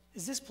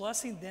 Is this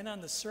blessing then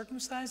on the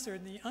circumcised or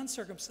the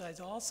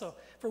uncircumcised also?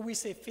 For we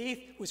say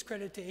faith was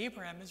credited to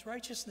Abraham as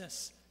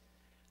righteousness.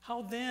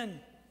 How then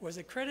was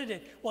it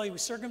credited? While he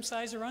was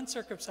circumcised or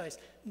uncircumcised?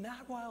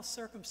 Not while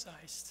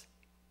circumcised,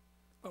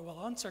 but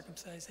while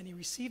uncircumcised. And he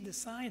received the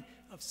sign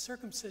of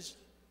circumcision,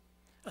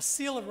 a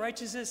seal of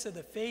righteousness of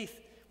the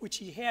faith which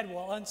he had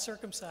while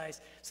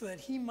uncircumcised, so that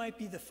he might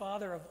be the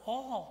father of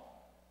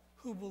all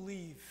who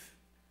believe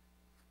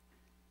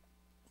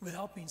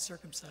without being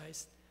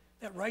circumcised,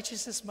 that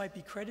righteousness might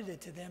be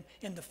credited to them,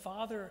 and the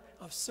father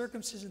of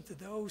circumcision to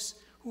those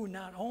who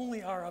not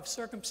only are of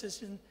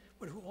circumcision,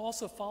 but who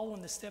also follow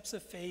in the steps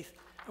of faith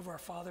of our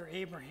father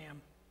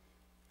Abraham,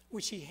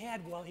 which he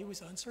had while he was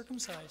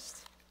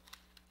uncircumcised.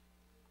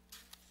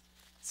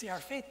 See, our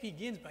faith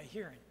begins by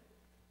hearing.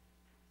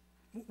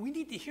 We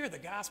need to hear the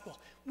gospel.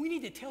 We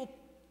need to tell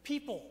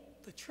people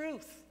the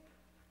truth.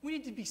 We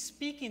need to be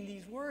speaking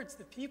these words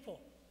to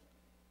people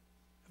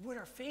of what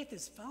our faith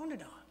is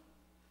founded on.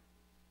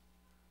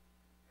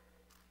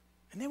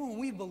 And then when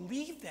we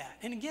believe that,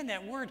 and again,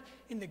 that word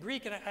in the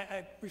Greek, and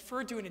I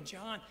referred to it in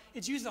John,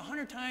 it's used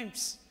 100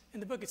 times in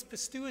the book. It's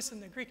pistuos in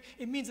the Greek.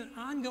 It means an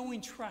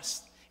ongoing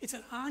trust. It's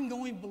an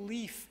ongoing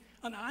belief,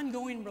 an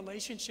ongoing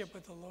relationship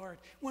with the Lord.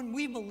 When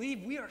we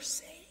believe, we are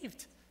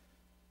saved.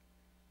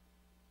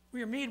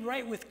 We are made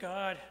right with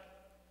God.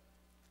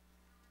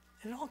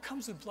 And it all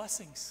comes with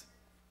blessings.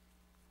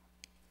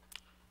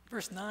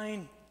 Verse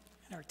 9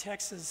 in our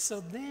text says,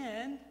 so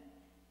then,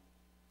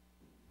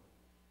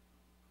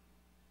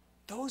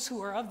 those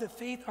who are of the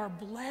faith are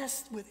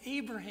blessed with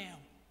Abraham.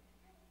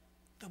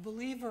 the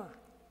believer.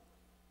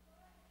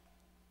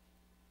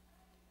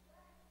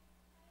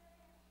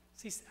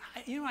 See,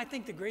 I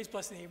think the greatest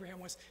blessing of Abraham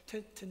was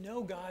to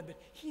know God, but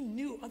he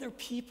knew other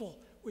people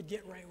would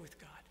get right with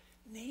God.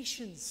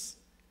 Nations.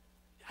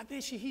 I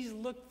bet you he's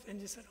looked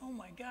and just said, oh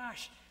my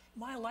gosh,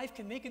 my life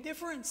can make a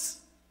difference.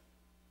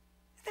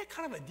 Isn't that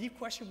kind of a deep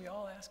question we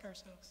all ask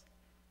ourselves?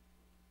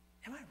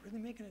 Am I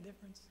really making a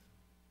difference?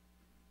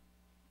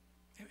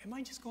 Am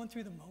I just going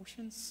through the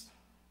motions?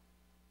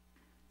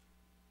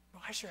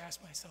 Well, I sure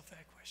ask myself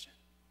that question.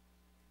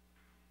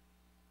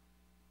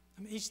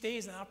 I mean, each day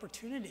is an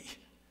opportunity.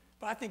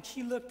 But I think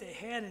he looked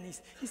ahead and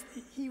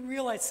he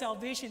realized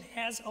salvation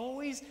has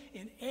always,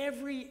 in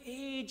every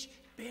age,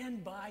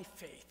 been by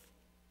faith.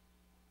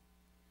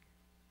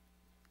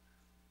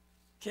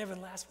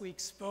 Kevin last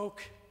week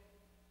spoke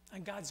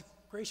on God's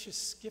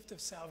gracious gift of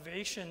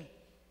salvation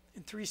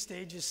in 3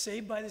 stages: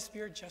 saved by the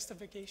Spirit,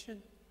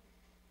 justification;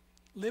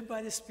 live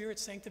by the Spirit,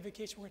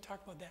 sanctification. We're going to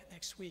talk about that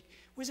next week.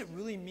 What does it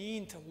really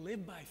mean to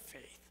live by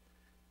faith?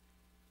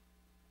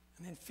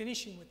 And then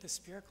finishing with the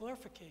Spirit,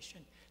 glorification.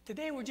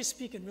 Today we're just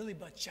speaking really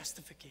about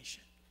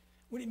justification,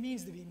 what it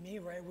means to be made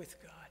right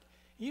with God.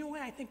 You know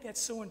why I think that's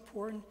so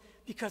important?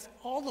 Because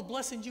all the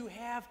blessings you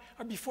have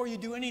are before you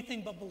do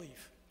anything but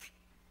believe.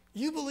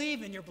 You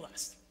believe and you're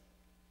blessed.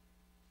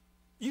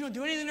 You don't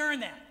do anything to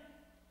earn that.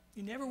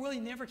 You never will,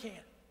 you never can.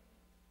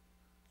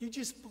 You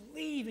just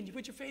believe and you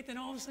put your faith in,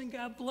 all of a sudden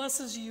God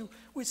blesses you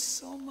with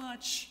so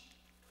much.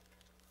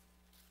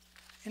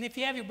 And if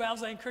you have your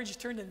Bibles, I encourage you to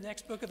turn to the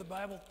next book of the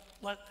Bible,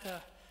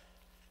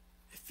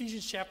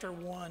 Ephesians chapter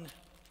 1.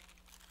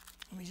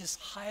 Let me just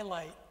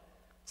highlight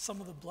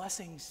some of the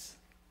blessings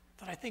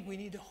that I think we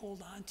need to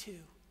hold on to. It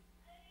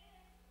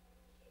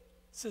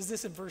says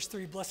this in verse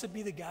 3: Blessed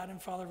be the God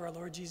and Father of our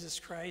Lord Jesus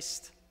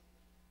Christ,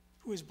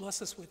 who has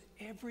blessed us with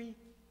every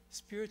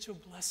spiritual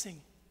blessing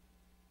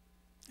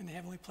in the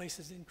heavenly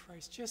places in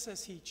Christ, just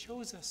as he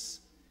chose us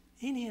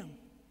in him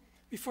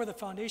before the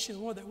foundation of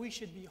the world, that we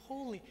should be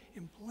holy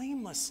and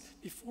blameless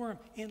before him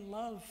in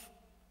love.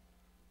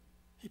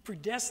 He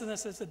predestined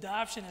us as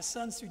adoption as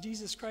sons through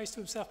Jesus Christ to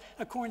himself,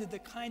 according to the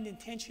kind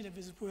intention of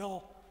his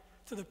will,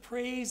 to the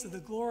praise of the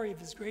glory of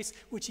his grace,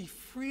 which he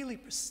freely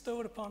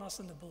bestowed upon us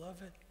in the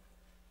beloved.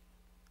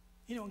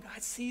 You know, when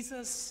God sees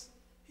us,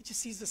 he just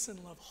sees us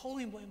in love,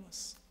 holy and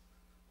blameless.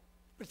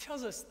 But it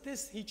tells us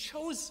this: he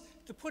chose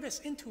to put us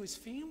into his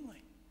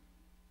family.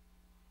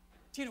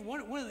 You know,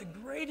 one of the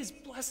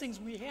greatest blessings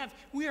we have,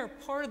 we are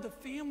part of the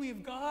family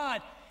of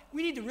God.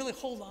 We need to really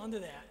hold on to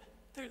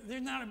that.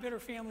 There's not a better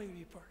family to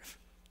be part of.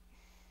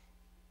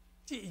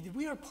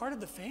 We are part of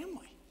the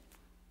family.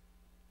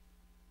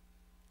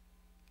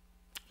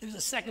 There's a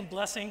second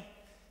blessing.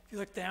 If you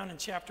look down in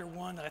chapter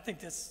 1, I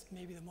think that's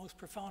maybe the most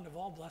profound of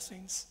all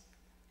blessings.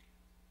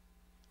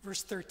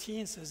 Verse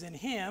 13 says, in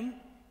him,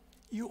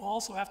 you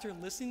also, after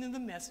listening to the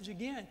message,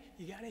 again,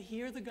 you got to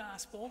hear the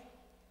gospel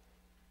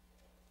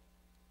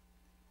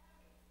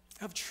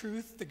of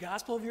truth, the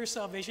gospel of your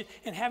salvation,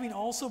 and having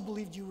also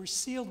believed, you were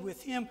sealed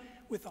with him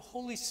with the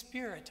Holy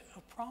Spirit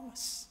of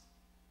promise,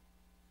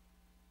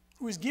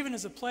 who was given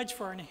as a pledge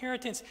for our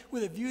inheritance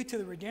with a view to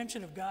the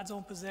redemption of God's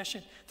own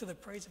possession to the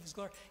praise of his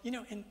glory. You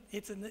know, and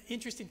it's an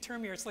interesting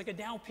term here. It's like a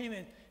down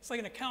payment. It's like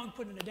an accountant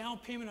putting a down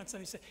payment on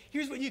something. He said,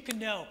 here's what you can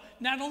know.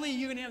 Not only are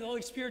you going to have the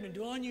Holy Spirit and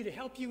dwell in you to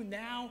help you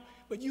now,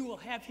 but you will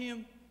have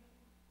him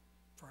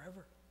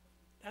forever.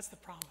 That's the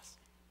promise.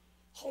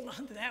 Hold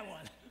on to that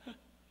one.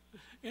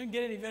 You don't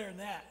get any better than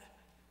that.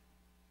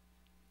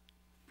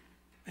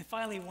 And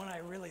finally, one I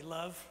really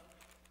love,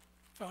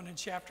 found in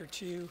chapter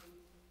 2.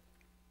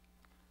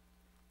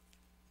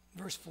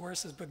 Verse 4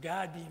 says, but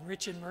God, being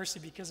rich in mercy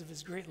because of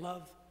his great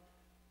love,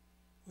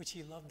 which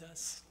he loved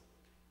us.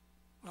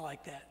 I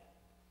like that.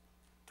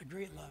 The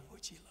great love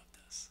which he loved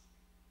us.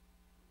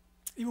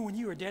 Even when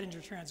you were dead in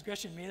your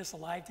transgression, made us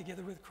alive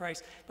together with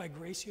Christ. By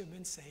grace you have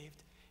been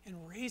saved, and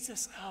raised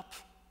us up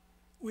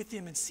with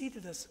him and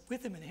seated us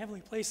with him in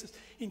heavenly places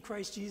in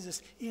Christ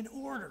Jesus, in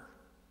order,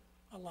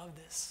 I love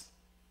this,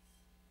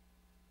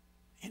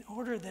 in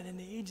order that in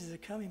the ages to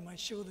come he might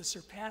show the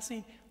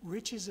surpassing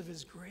riches of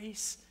his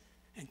grace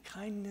and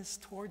kindness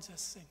towards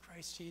us in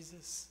Christ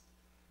Jesus.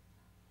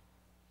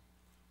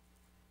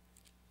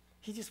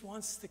 He just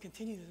wants to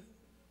continue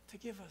to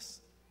give us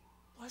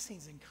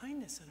blessings and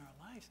kindness in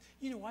our lives.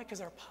 You know why?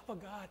 Because our Papa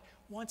God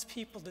wants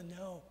people to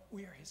know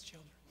we are his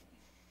children.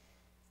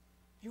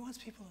 He wants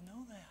people to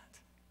know that.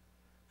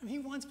 I mean, he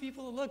wants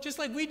people to look just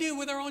like we do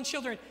with our own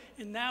children.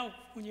 And now,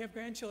 when you have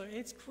grandchildren,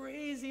 it's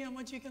crazy how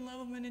much you can love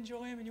them and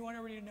enjoy them, and you want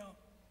everybody to know.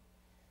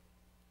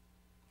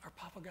 Our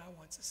Papa God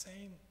wants the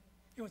same.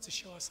 He wants to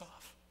show us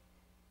off.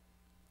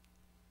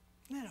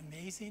 Isn't that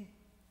amazing?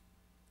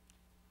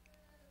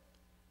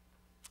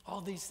 All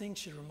these things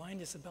should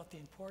remind us about the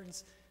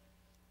importance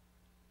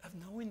of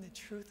knowing the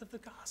truth of the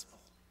gospel.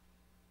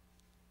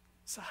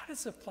 So how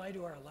does it apply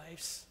to our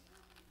lives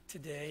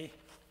today?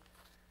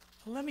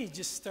 Well, let me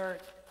just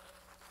start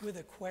with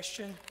a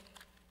question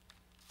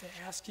to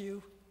ask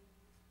you.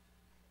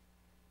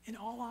 In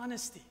all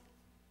honesty,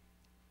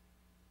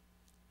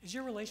 Is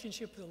your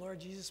relationship with the Lord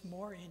Jesus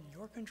more in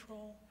your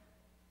control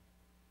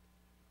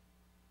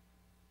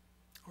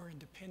or in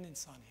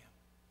dependence on him?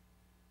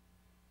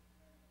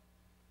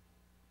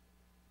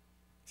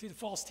 See, the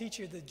false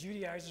teacher, the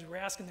Judaizers, were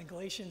asking the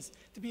Galatians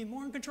to be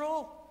more in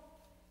control.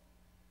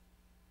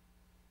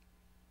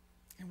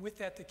 And with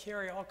that, to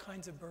carry all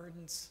kinds of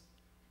burdens,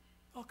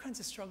 all kinds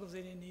of struggles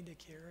they didn't need to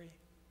carry.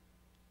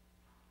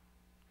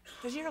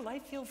 Does your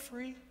life feel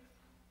free?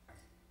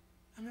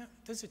 I mean,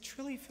 does it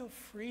truly feel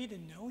free to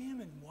know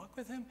him and walk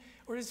with him?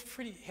 Or is it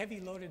pretty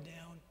heavy loaded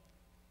down?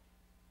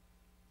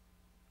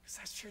 Because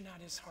that's sure not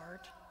his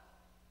heart.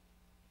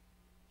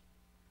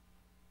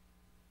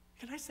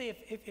 Can I say,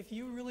 if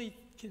you really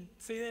can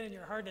say that in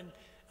your heart, and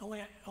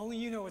only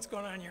you know what's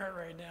going on in your heart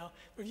right now,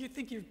 but if you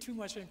think you're too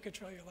much in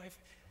control of your life,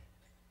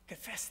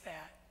 confess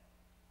that.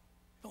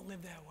 Don't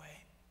live that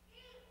way.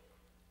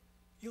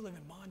 You'll live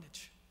in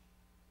bondage.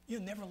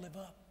 You'll never live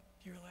up.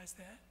 Do you realize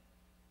that?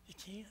 You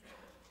can't.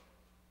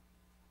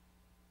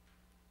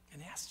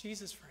 And ask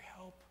Jesus for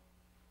help.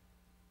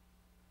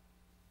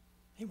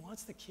 He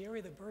wants to carry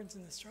the burdens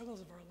and the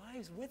struggles of our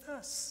lives with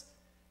us,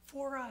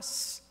 for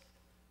us.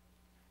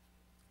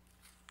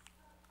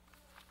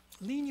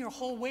 Lean your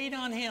whole weight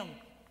on him.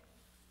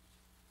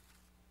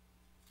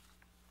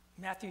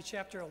 Matthew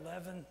chapter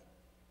 11,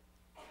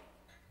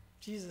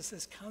 Jesus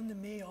says, "Come to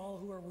me, all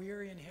who are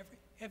weary and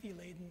heavy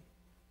laden,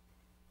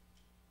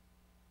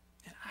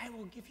 and I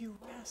will give you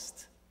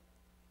rest.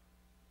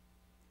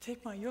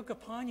 Take my yoke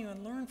upon you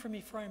and learn from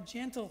me, for I am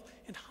gentle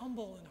and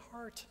humble in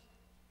heart,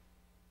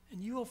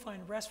 and you will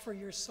find rest for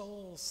your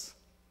souls.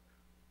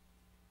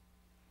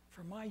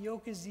 For my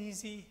yoke is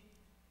easy,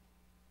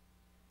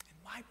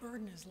 and my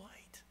burden is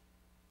light."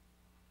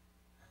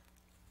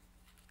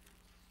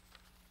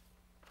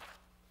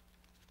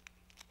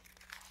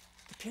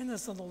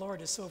 Dependence on the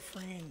Lord is so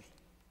freeing.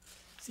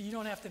 So you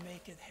don't have to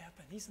make it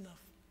happen. He's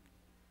enough.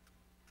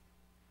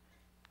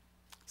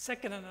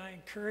 Second, and I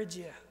encourage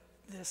you,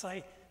 this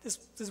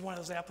is one of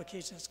those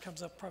applications that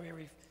comes up probably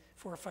every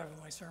 4 or 5 of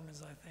my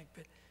sermons, I think.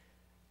 But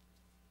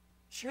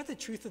share the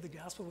truth of the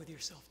gospel with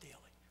yourself daily.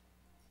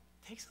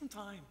 Take some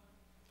time.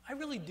 I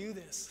really do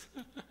this.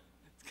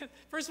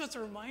 First of all, it's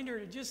a reminder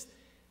to just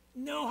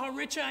know how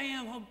rich I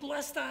am, how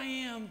blessed I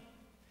am.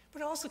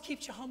 But it also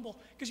keeps you humble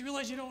because you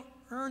realize you don't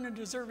earn or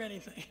deserve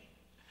anything.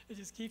 It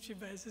just keeps you,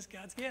 but it's just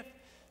God's gift.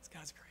 It's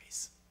God's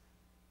grace.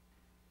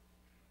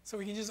 So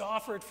we can just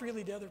offer it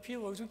freely to other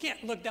people because we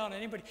can't look down on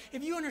anybody.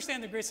 If you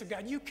understand the grace of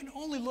God, you can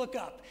only look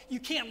up. You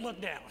can't look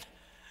down.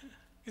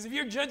 Because if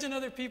you're judging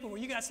other people,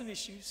 well, you got some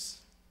issues.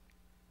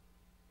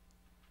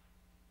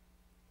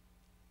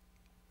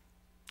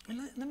 And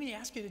let me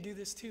ask you to do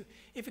this too.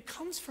 If it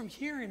comes from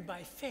hearing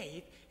by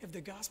faith, if the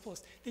gospel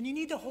is, then you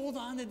need to hold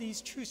on to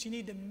these truths. You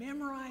need to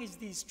memorize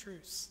these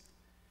truths.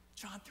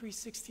 John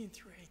 3:16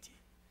 through 18.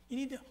 You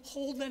need to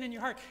hold that in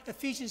your heart.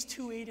 Ephesians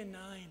 2:8 and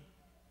 9.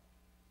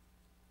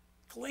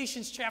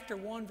 Galatians chapter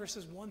 1,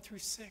 verses 1 through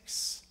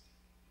 6.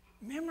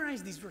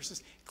 Memorize these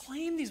verses.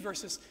 Claim these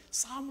verses.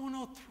 Psalm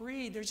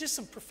 103. There's just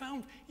some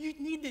profound, you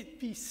need to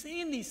be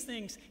saying these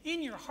things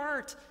in your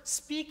heart,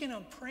 speaking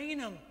them, praying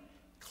them,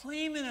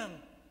 claiming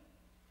them.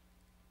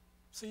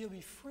 So you'll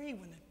be free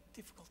when the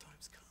difficult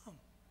times come.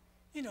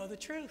 You know the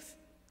truth.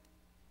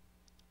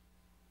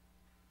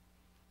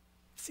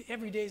 See,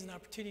 every day is an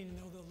opportunity to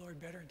know the Lord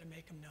better and to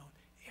make him known.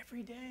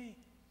 Every day.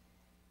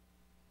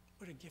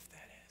 What a gift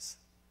that is.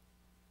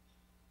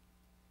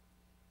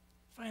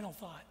 Final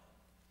thought.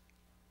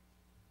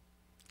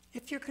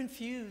 If you're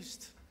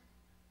confused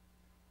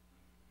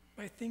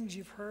by things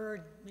you've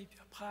heard, maybe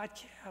a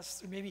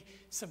podcast or maybe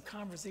some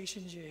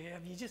conversations you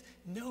have, you just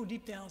know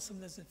deep down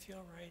something doesn't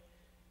feel right,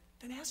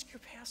 then ask your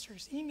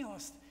pastors, email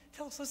us,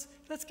 tell us,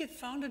 let's get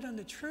founded on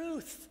the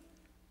truth.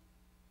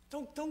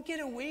 Don't get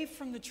away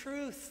from the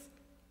truth.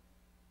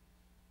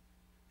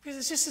 Because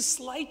it's just a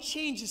slight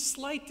change, a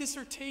slight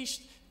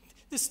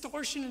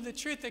distortion of the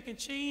truth that can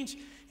change.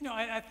 You know,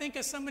 I think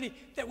of somebody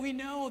that we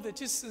know that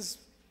just is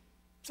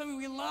somebody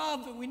we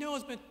love, that we know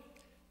has been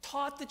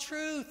taught the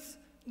truth,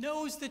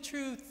 knows the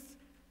truth.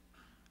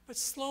 But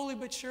slowly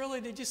but surely,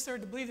 they just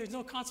started to believe there's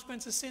no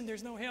consequence of sin,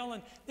 there's no hell,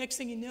 and next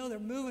thing you know, they're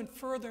moving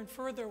further and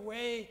further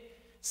away.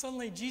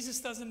 Suddenly,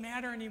 Jesus doesn't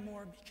matter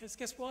anymore because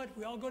guess what?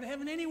 We all go to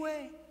heaven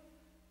anyway.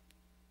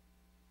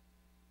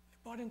 They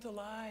bought into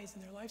lies,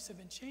 and their lives have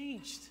been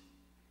changed.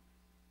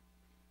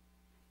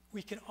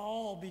 We can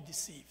all be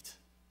deceived.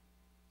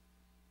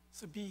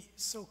 So be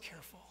so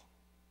careful.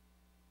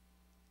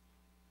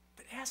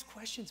 But ask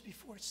questions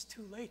before it's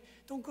too late.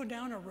 Don't go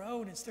down a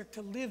road and start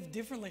to live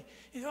differently.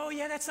 Oh,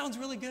 yeah, that sounds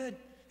really good.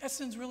 That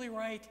sounds really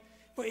right.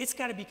 But it's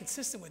got to be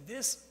consistent with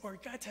this, or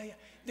I've got to tell you,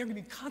 there are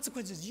going to be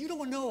consequences you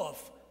don't know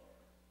of.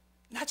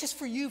 Not just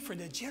for you, for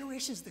the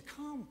generations to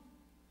come.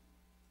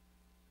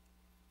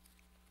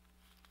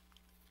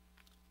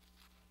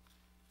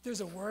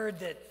 There's a word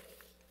that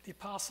the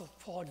Apostle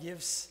Paul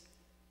gives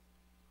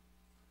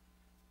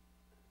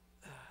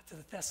to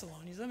the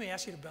Thessalonians. Let me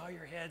ask you to bow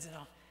your heads, and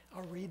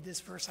I'll read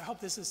this verse. I hope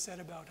this is said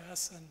about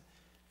us. And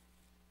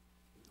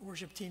the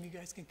worship team, you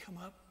guys can come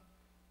up.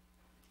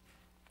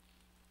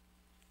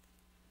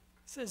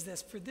 says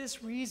this, "For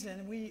this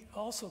reason, we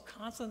also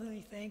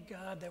constantly thank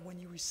God that when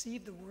you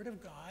received the word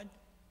of God,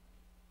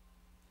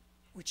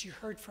 which you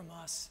heard from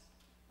us,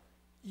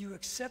 you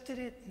accepted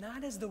it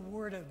not as the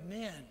word of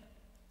men,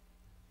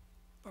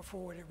 but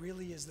for what it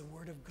really is, the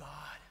word of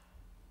God,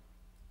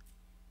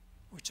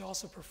 which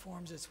also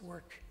performs its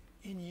work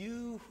in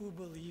you who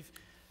believe."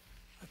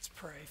 Let's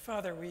pray.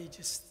 Father, we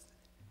just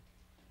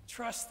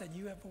trust that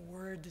you have a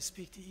word to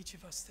speak to each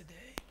of us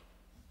today.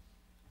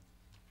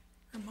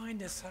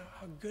 Remind us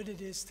how good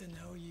it is to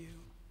know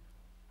you,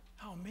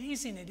 how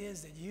amazing it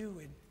is that you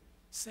would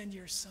send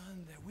your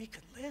son that we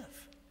could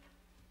live.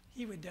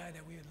 He would die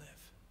that we would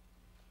live,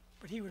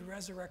 but he would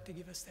resurrect to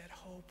give us that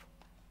hope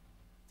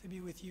to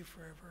be with you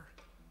forever.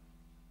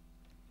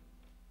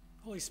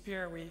 Holy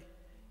Spirit, we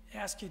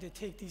ask you to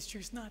take these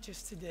truths, not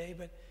just today,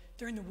 but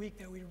during the week,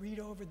 that we read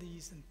over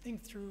these and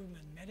think through them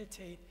and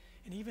meditate,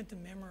 and even to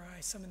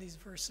memorize some of these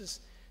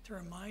verses to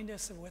remind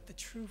us of what the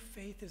true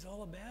faith is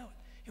all about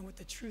and what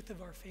the truth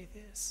of our faith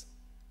is.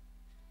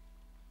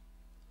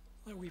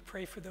 Lord, we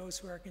pray for those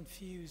who are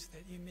confused,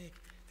 that you make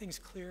things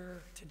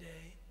clearer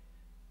today.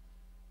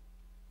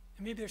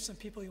 And maybe there's some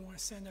people you want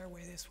to send our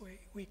way this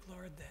week,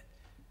 Lord, that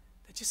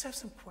just have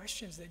some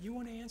questions that you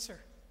want to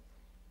answer.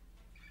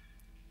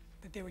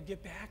 That they would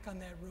get back on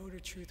that road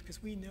of truth,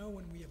 because we know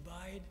when we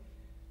abide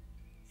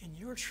in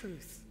your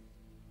truth,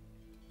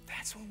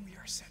 that's when we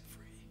are set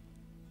free.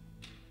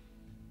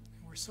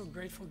 And we're so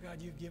grateful,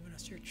 God, you've given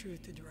us your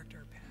truth to direct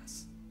our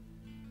paths.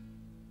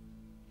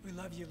 We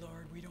love you,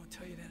 Lord. We don't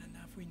tell you that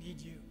enough. We need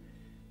you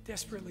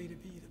desperately to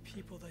be the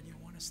people that you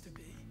want us to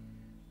be.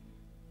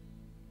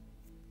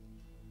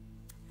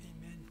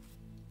 Amen.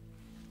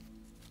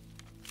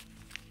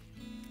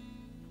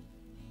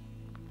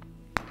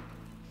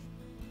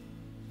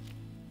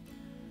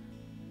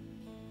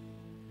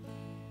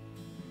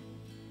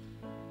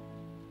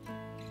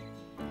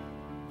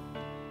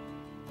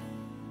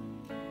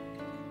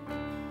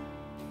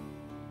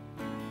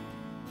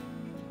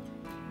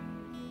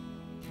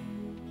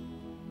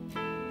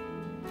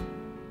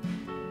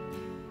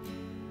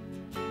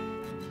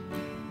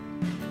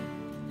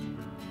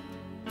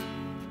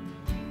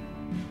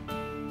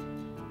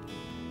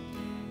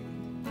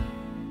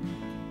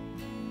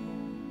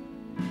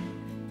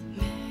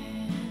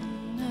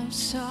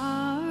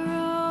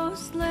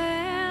 Sorrow's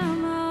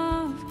Lamb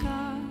of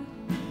God,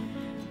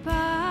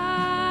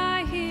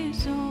 by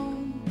his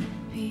own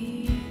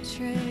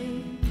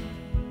betrayed,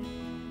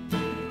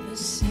 the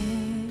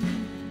sin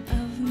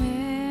of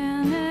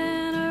man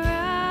and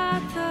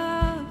wrath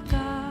of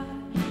God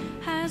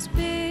has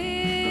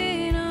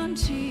been on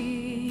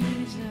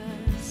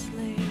Jesus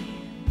laid,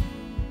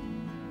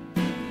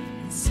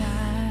 and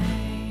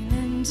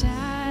silent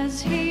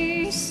as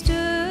he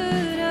stood,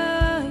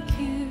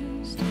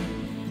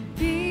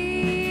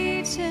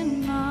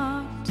 and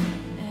mocked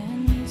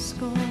and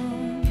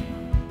scorned,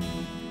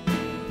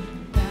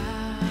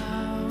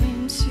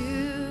 bowing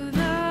to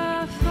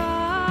the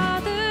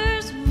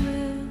Father's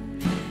will,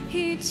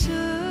 he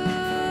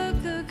took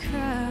the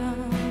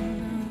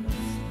crown of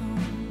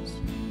thorns.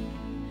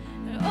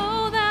 And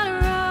oh, that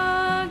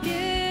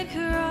rugged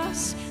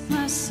cross,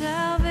 my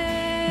salvation,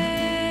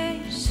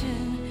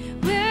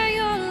 where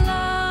your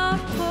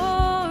love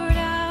poured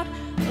out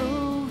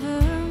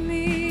over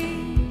me.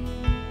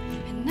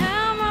 And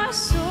now my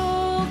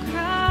soul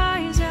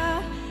cries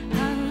out,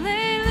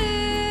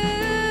 hallelujah,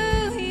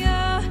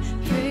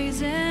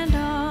 praise and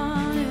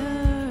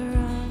honor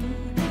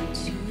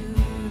unto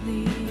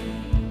thee.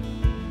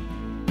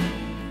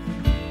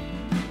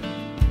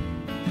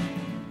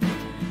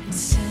 And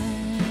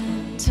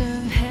sent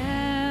of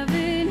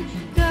heaven,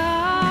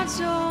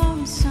 God's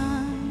own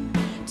Son,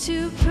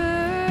 to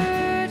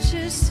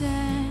purchase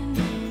and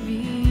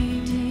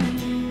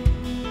redeem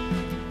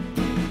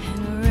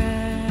and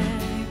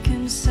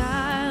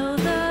reconcile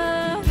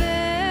the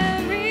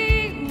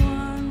very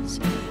ones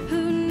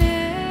who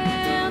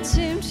nailed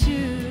him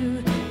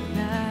to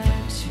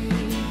that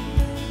tree.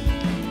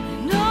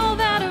 And oh,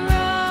 that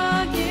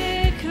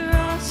rugged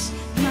cross,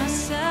 my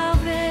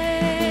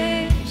salvation,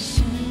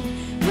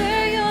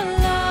 where your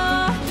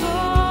love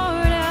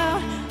poured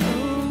out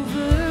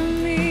over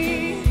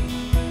me.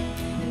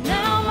 And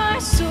now my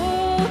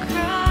soul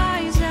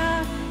cries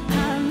out,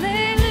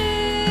 hallelujah,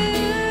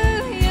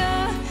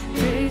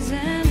 praise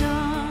and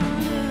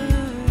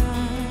honor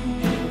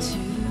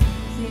unto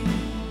thee.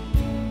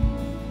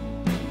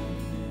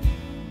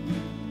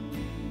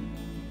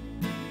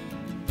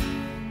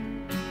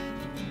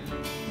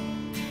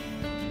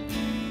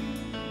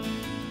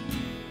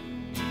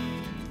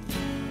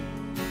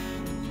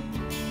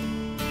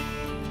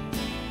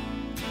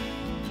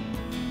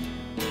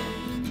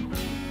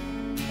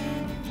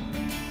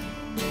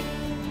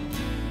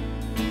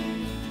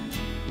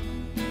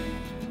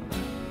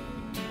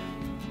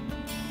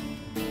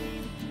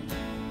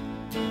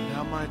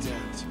 Now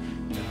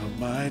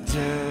my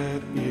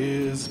debt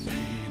is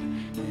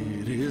paid.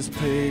 It is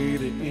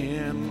paid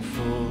in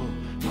full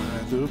by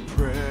the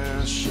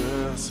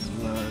precious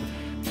blood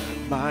that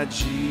my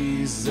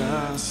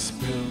Jesus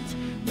spilt.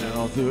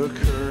 Now the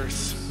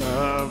curse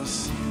of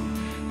sin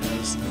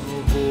has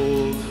no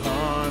hold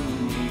on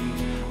me.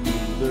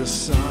 Whom the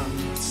Son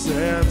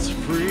sets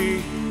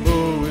free,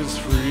 oh, is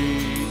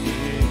free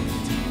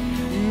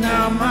indeed.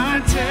 Now my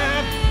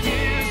debt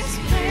is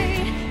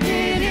paid,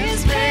 it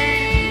is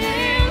paid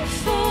in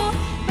full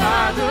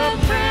by the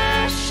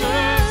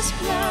precious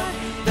blood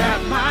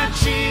that my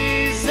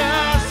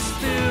Jesus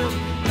spilled.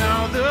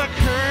 Now the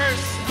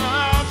curse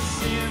of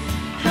sin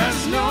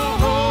has no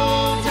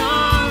hold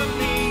on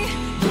me.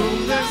 Whom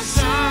the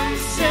Son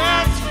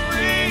sets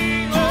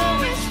free,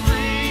 oh, is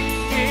free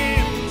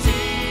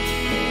indeed.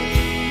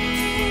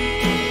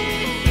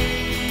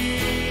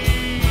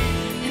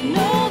 And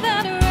all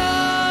that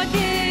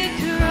rugged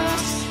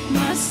cross,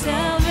 my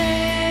salvation,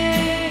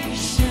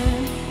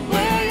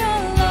 where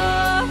your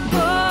love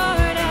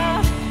poured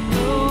out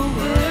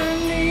over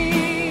me.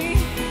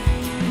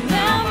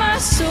 Now my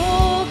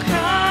soul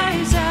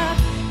cries out,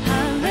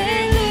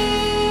 hallelujah,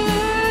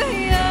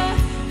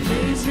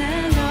 praise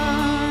and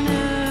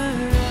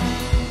honor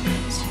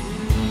unto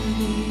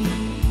thee.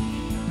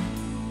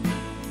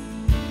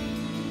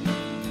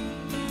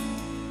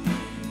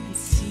 And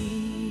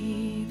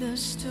see, the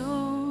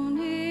stone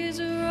is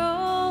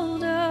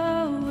rolled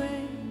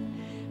away.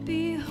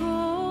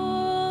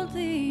 Behold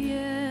the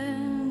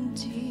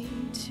empty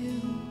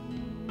tomb.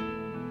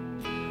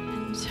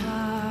 And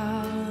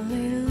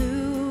hallelujah,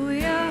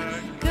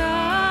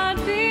 God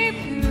be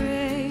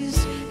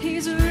praised.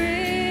 He's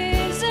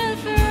risen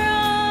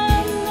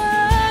from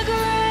the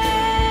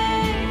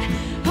grave.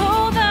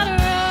 Oh, that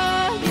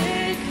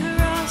rugged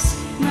cross,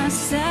 my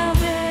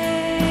salvation,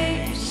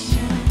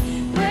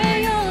 where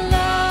your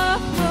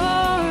love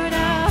poured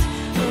out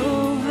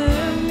over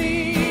me.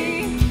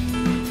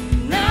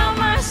 Now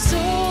my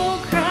soul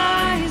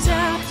cries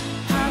out,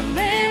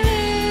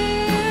 hallelujah,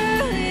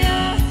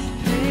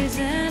 praise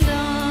and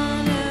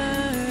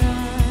honor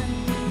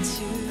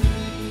unto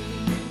thee.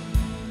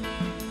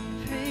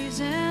 Praise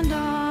and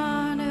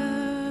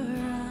honor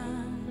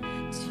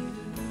unto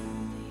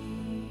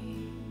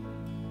thee.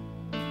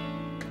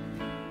 How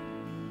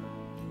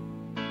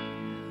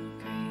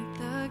great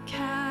the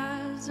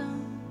chasm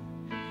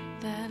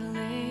that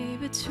lay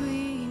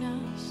between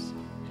us,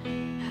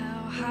 how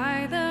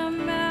high the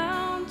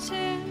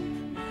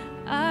mountain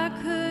I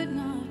could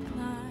not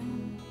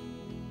climb.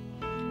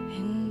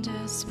 In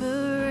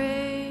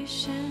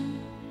desperation,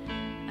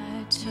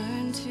 I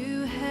turned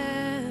to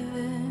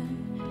heaven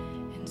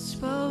and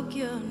spoke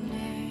your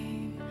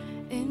name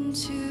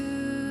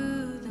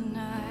into the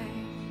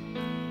night.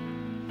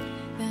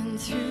 Then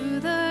through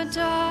the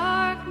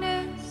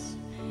darkness,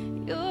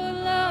 your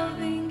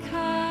loving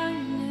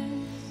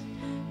kindness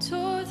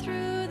tore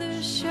through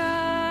the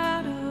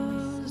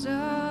shadows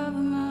of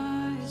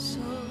my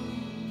soul.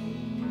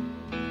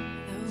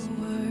 The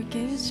work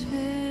is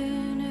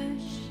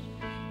finished,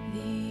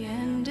 the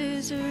end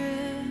is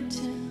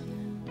written.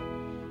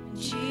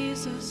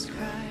 Jesus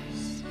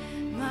Christ,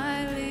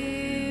 my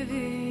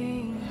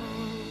living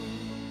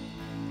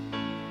hope.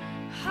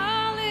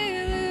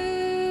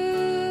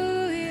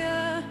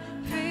 Hallelujah,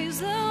 praise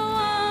the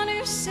one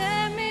who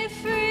set me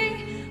free.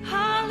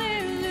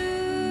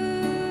 Hallelujah,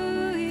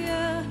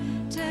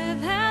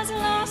 death has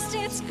lost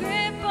its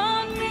grip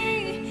on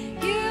me.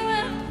 You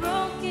have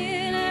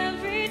broken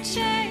every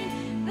chain.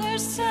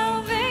 There's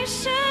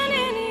salvation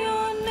in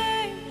your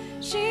name,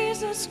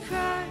 Jesus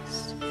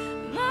Christ,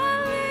 my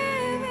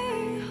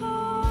living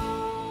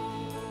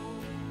hope.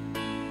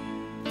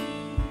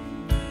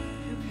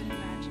 Who could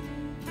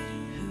imagine?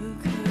 Who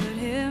could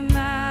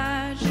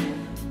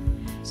imagine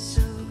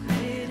so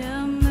great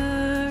a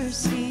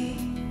mercy?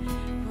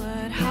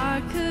 What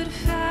heart could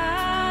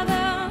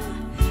fathom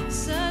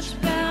such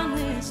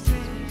boundless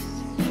grace?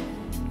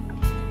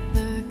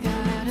 The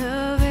God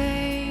of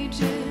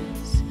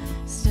ages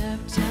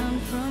stepped down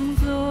from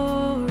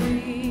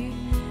glory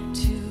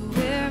to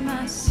wear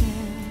my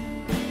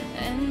sin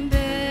and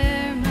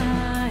bear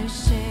my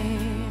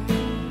shame.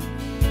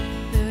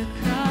 The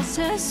cross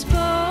has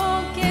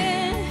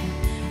spoken,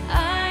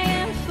 I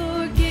am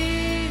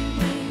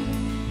forgiven.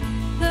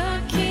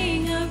 The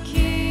King of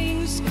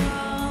Kings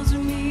calls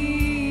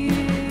me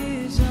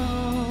his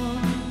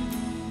own.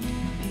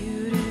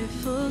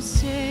 Beautiful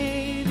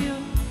Savior,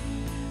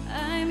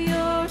 I'm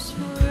yours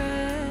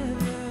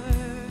forever.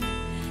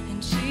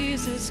 And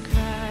Jesus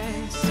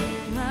Christ,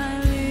 my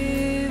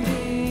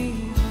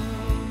living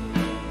hope.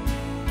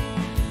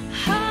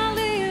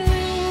 Hallelujah,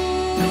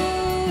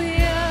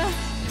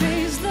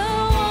 praise the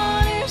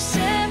one who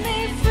set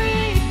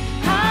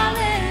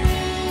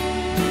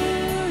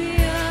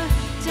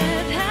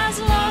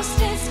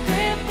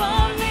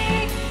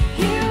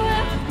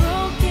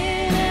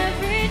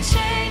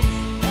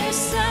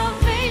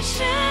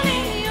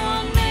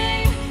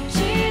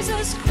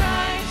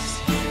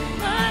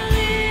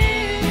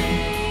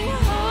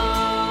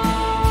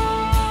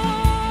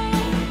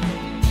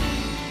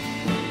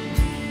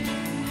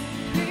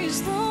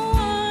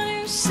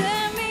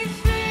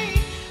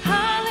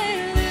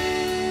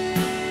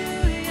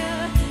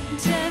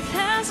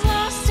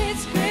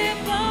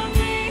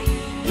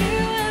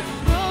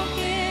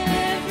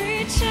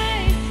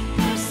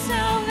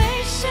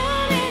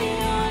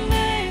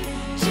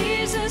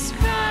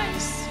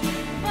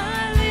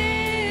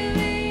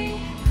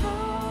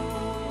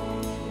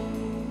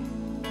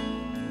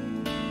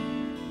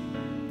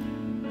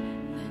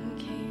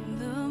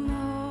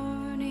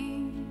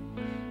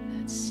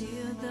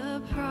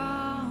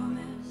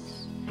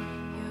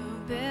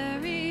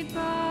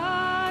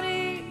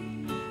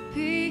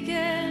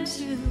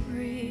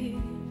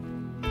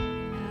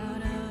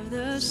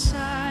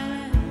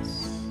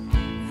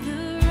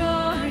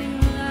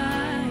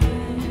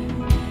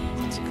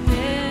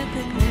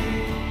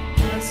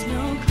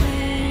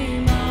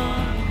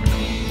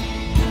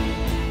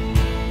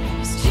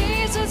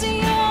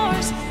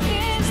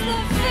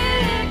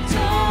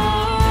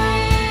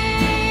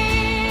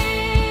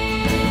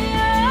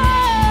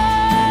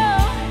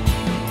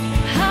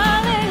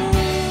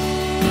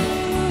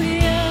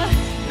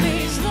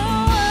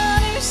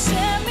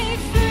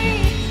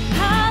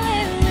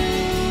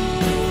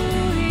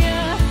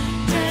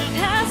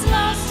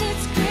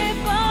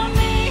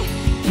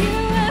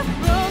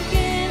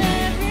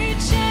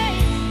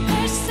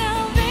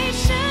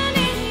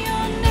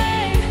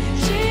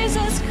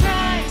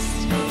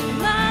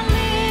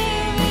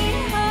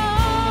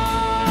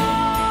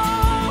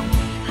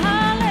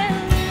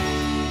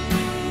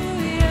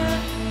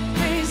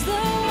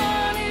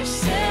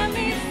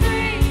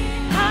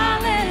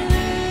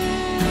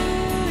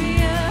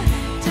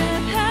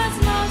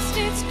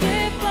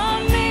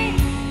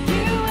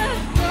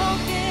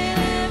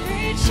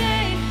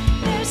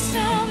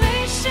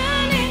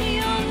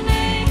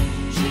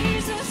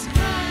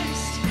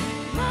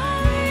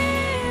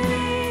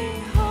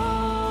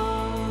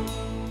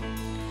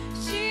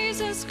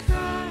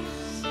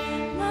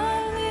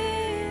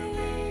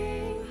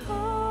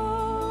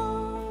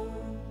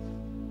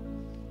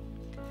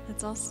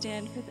Let's all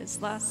stand for this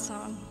last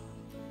song.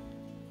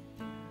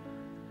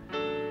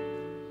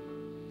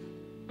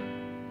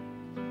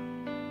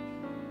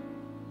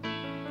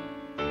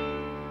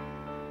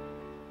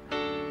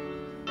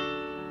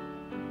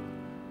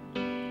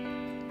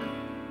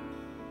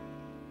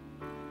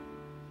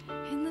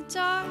 In the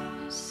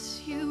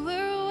darkness, you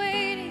were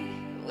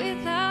waiting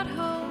without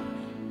hope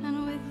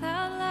and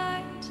without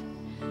light,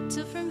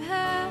 till from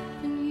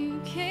heaven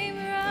you came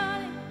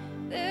running.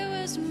 There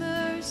was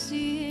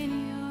mercy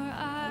in your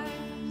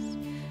eyes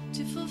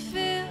to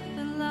fulfill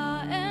the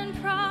law and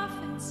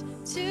prophets.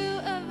 To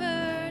a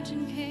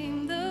virgin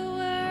came the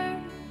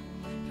word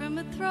from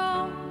a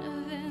throne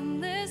of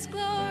endless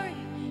glory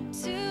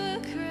to a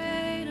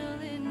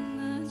cradle in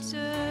the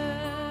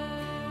dirt.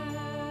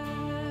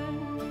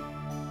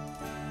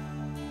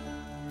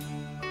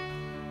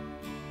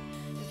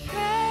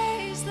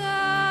 Praise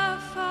the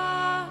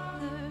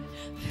Father,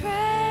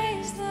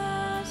 praise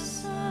the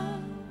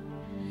Son,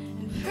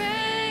 and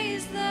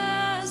praise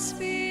the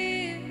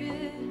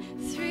Spirit,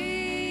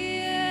 three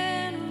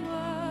in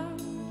one.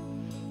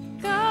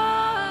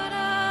 God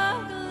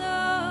of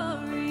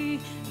glory,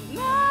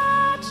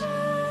 majesty,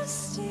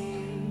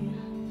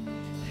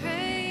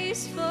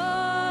 praise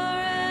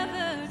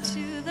forever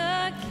to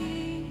the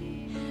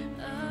King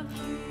of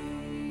Kings.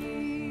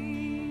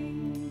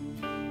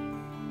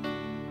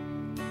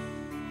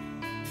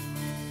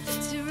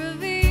 To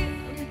reveal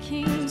the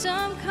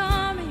kingdom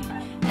coming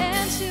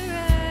and to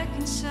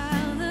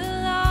reconcile the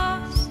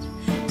lost,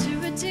 to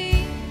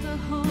redeem the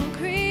whole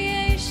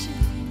creation.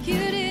 You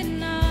did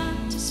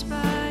not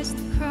despise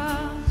the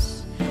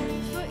cross,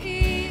 for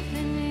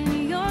even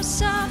in your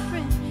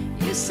suffering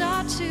you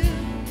saw to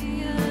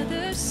the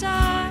other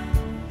side,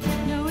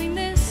 knowing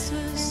this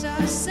was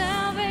our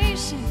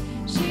salvation.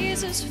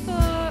 Jesus, for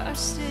our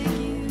sake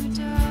you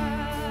died.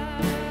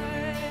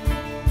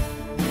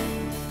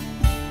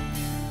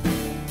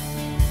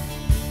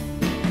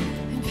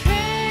 And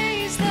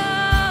praise the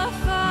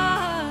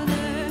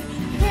Father,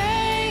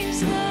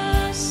 praise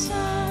the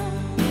Son,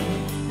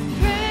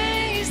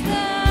 praise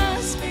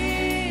the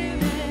Spirit,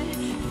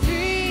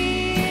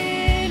 three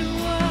in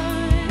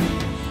one.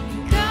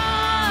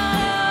 God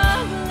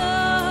of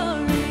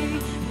glory,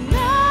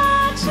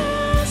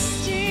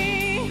 majesty,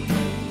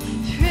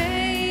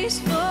 praise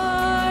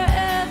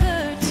forever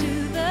to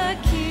the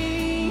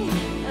King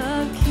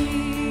of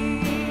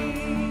Kings.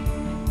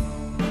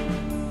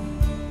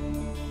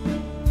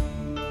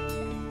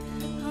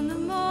 On the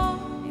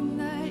morning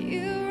that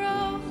you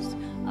rose,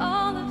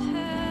 all of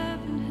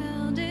heaven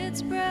held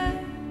its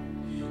breath,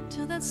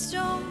 till that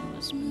stone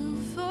was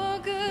moved for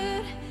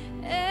good,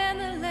 and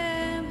the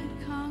Lamb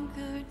had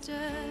conquered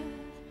death.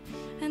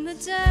 And the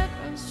dead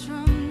rose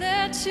from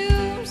their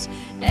tombs,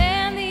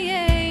 and the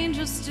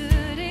angels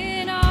stood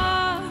in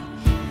awe,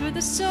 for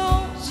the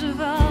souls of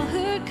all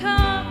who'd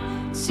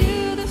come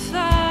to the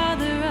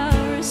Father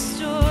are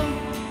restored.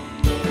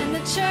 And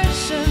the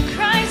church of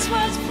Christ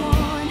was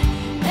born,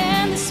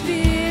 and the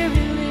Spirit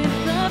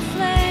lit the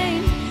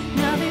flame.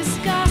 Now this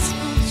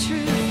gospel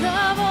truth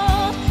of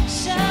old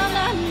shall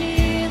not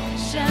kneel,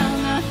 shall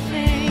not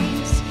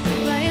faint.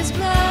 By His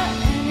blood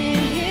and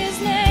in His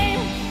name,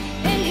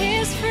 in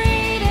His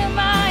freedom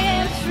I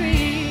am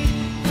free.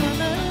 For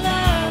the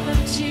love of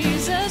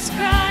Jesus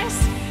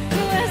Christ,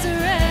 who has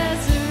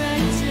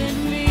resurrected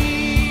me.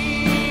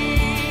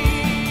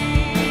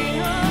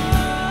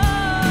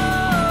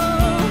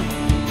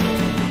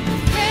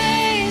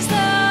 Praise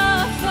the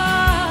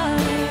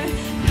Father,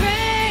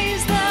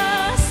 praise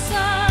the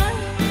Son,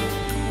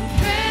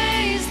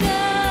 praise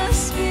the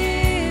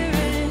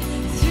Spirit,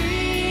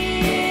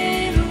 three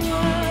in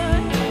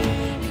one.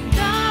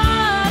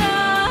 God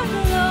of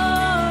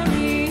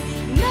glory,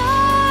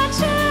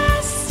 majesty,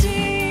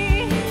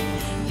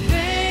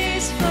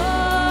 praise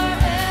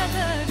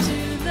forever to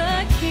the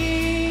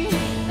King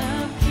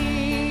of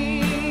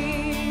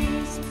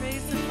Kings.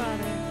 Praise the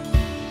Father.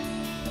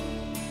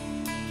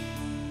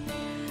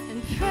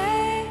 And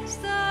praise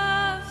the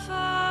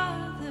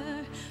Father,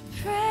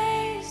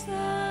 praise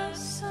the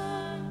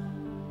Son,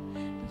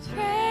 and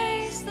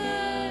praise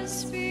the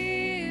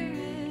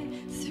Spirit,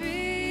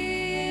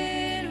 three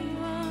in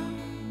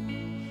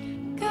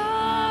one.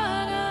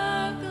 God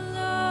of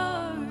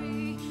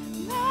glory,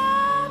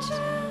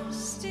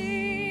 majesty,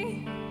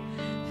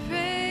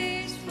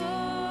 praise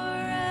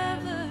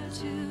forever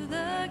to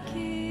the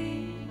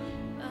King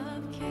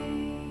of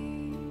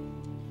Kings.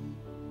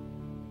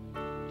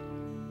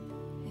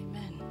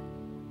 Amen.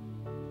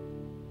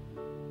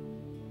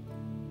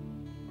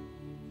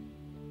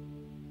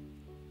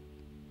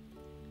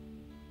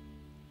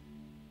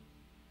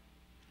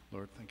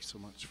 Lord, thank you so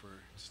much for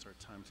just our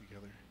time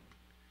together.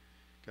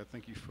 God,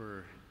 thank you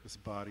for this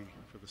body,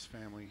 for this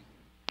family.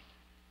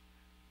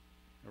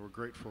 And we're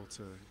grateful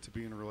to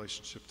be in a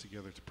relationship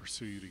together, to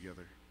pursue you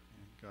together.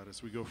 And God,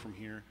 as we go from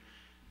here,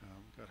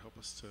 God, help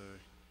us to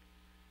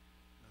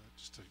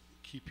just to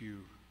keep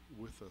you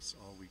with us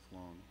all week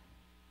long.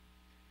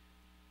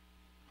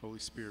 Holy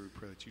Spirit, we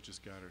pray that you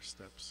just guide our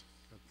steps.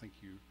 God, thank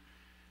you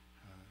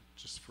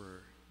just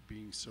for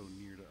being so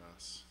near to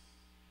us.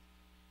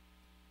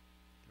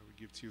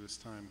 give to you this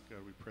time.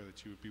 God, we pray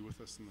that you would be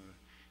with us in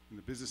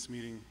the business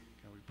meeting.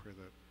 God, we pray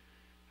that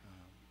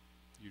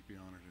you'd be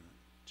honored in it.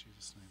 In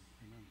Jesus' name,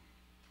 amen.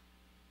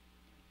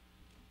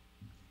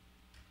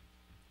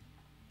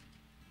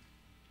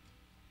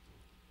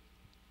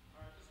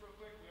 All right, just real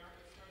quick, we are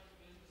going to start the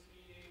business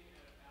meeting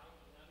at about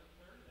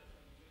 11:30. That's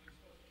when you're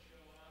supposed to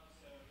show up,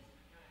 so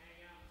just kind of hang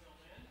out until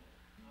then.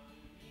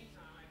 In the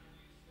meantime, I can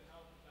use the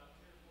help of about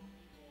 3 or 4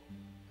 people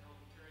to help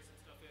me carry some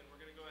stuff in.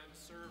 We're going to go ahead and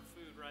serve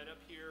food right up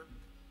here.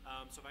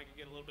 So if I could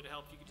get a little bit of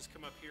help, you could just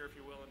come up here if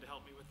you're willing to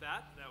help me with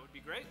that. That would be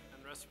great.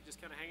 And the rest of you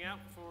just kind of hang out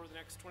for the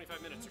next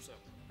 25 minutes or so.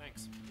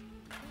 Thanks.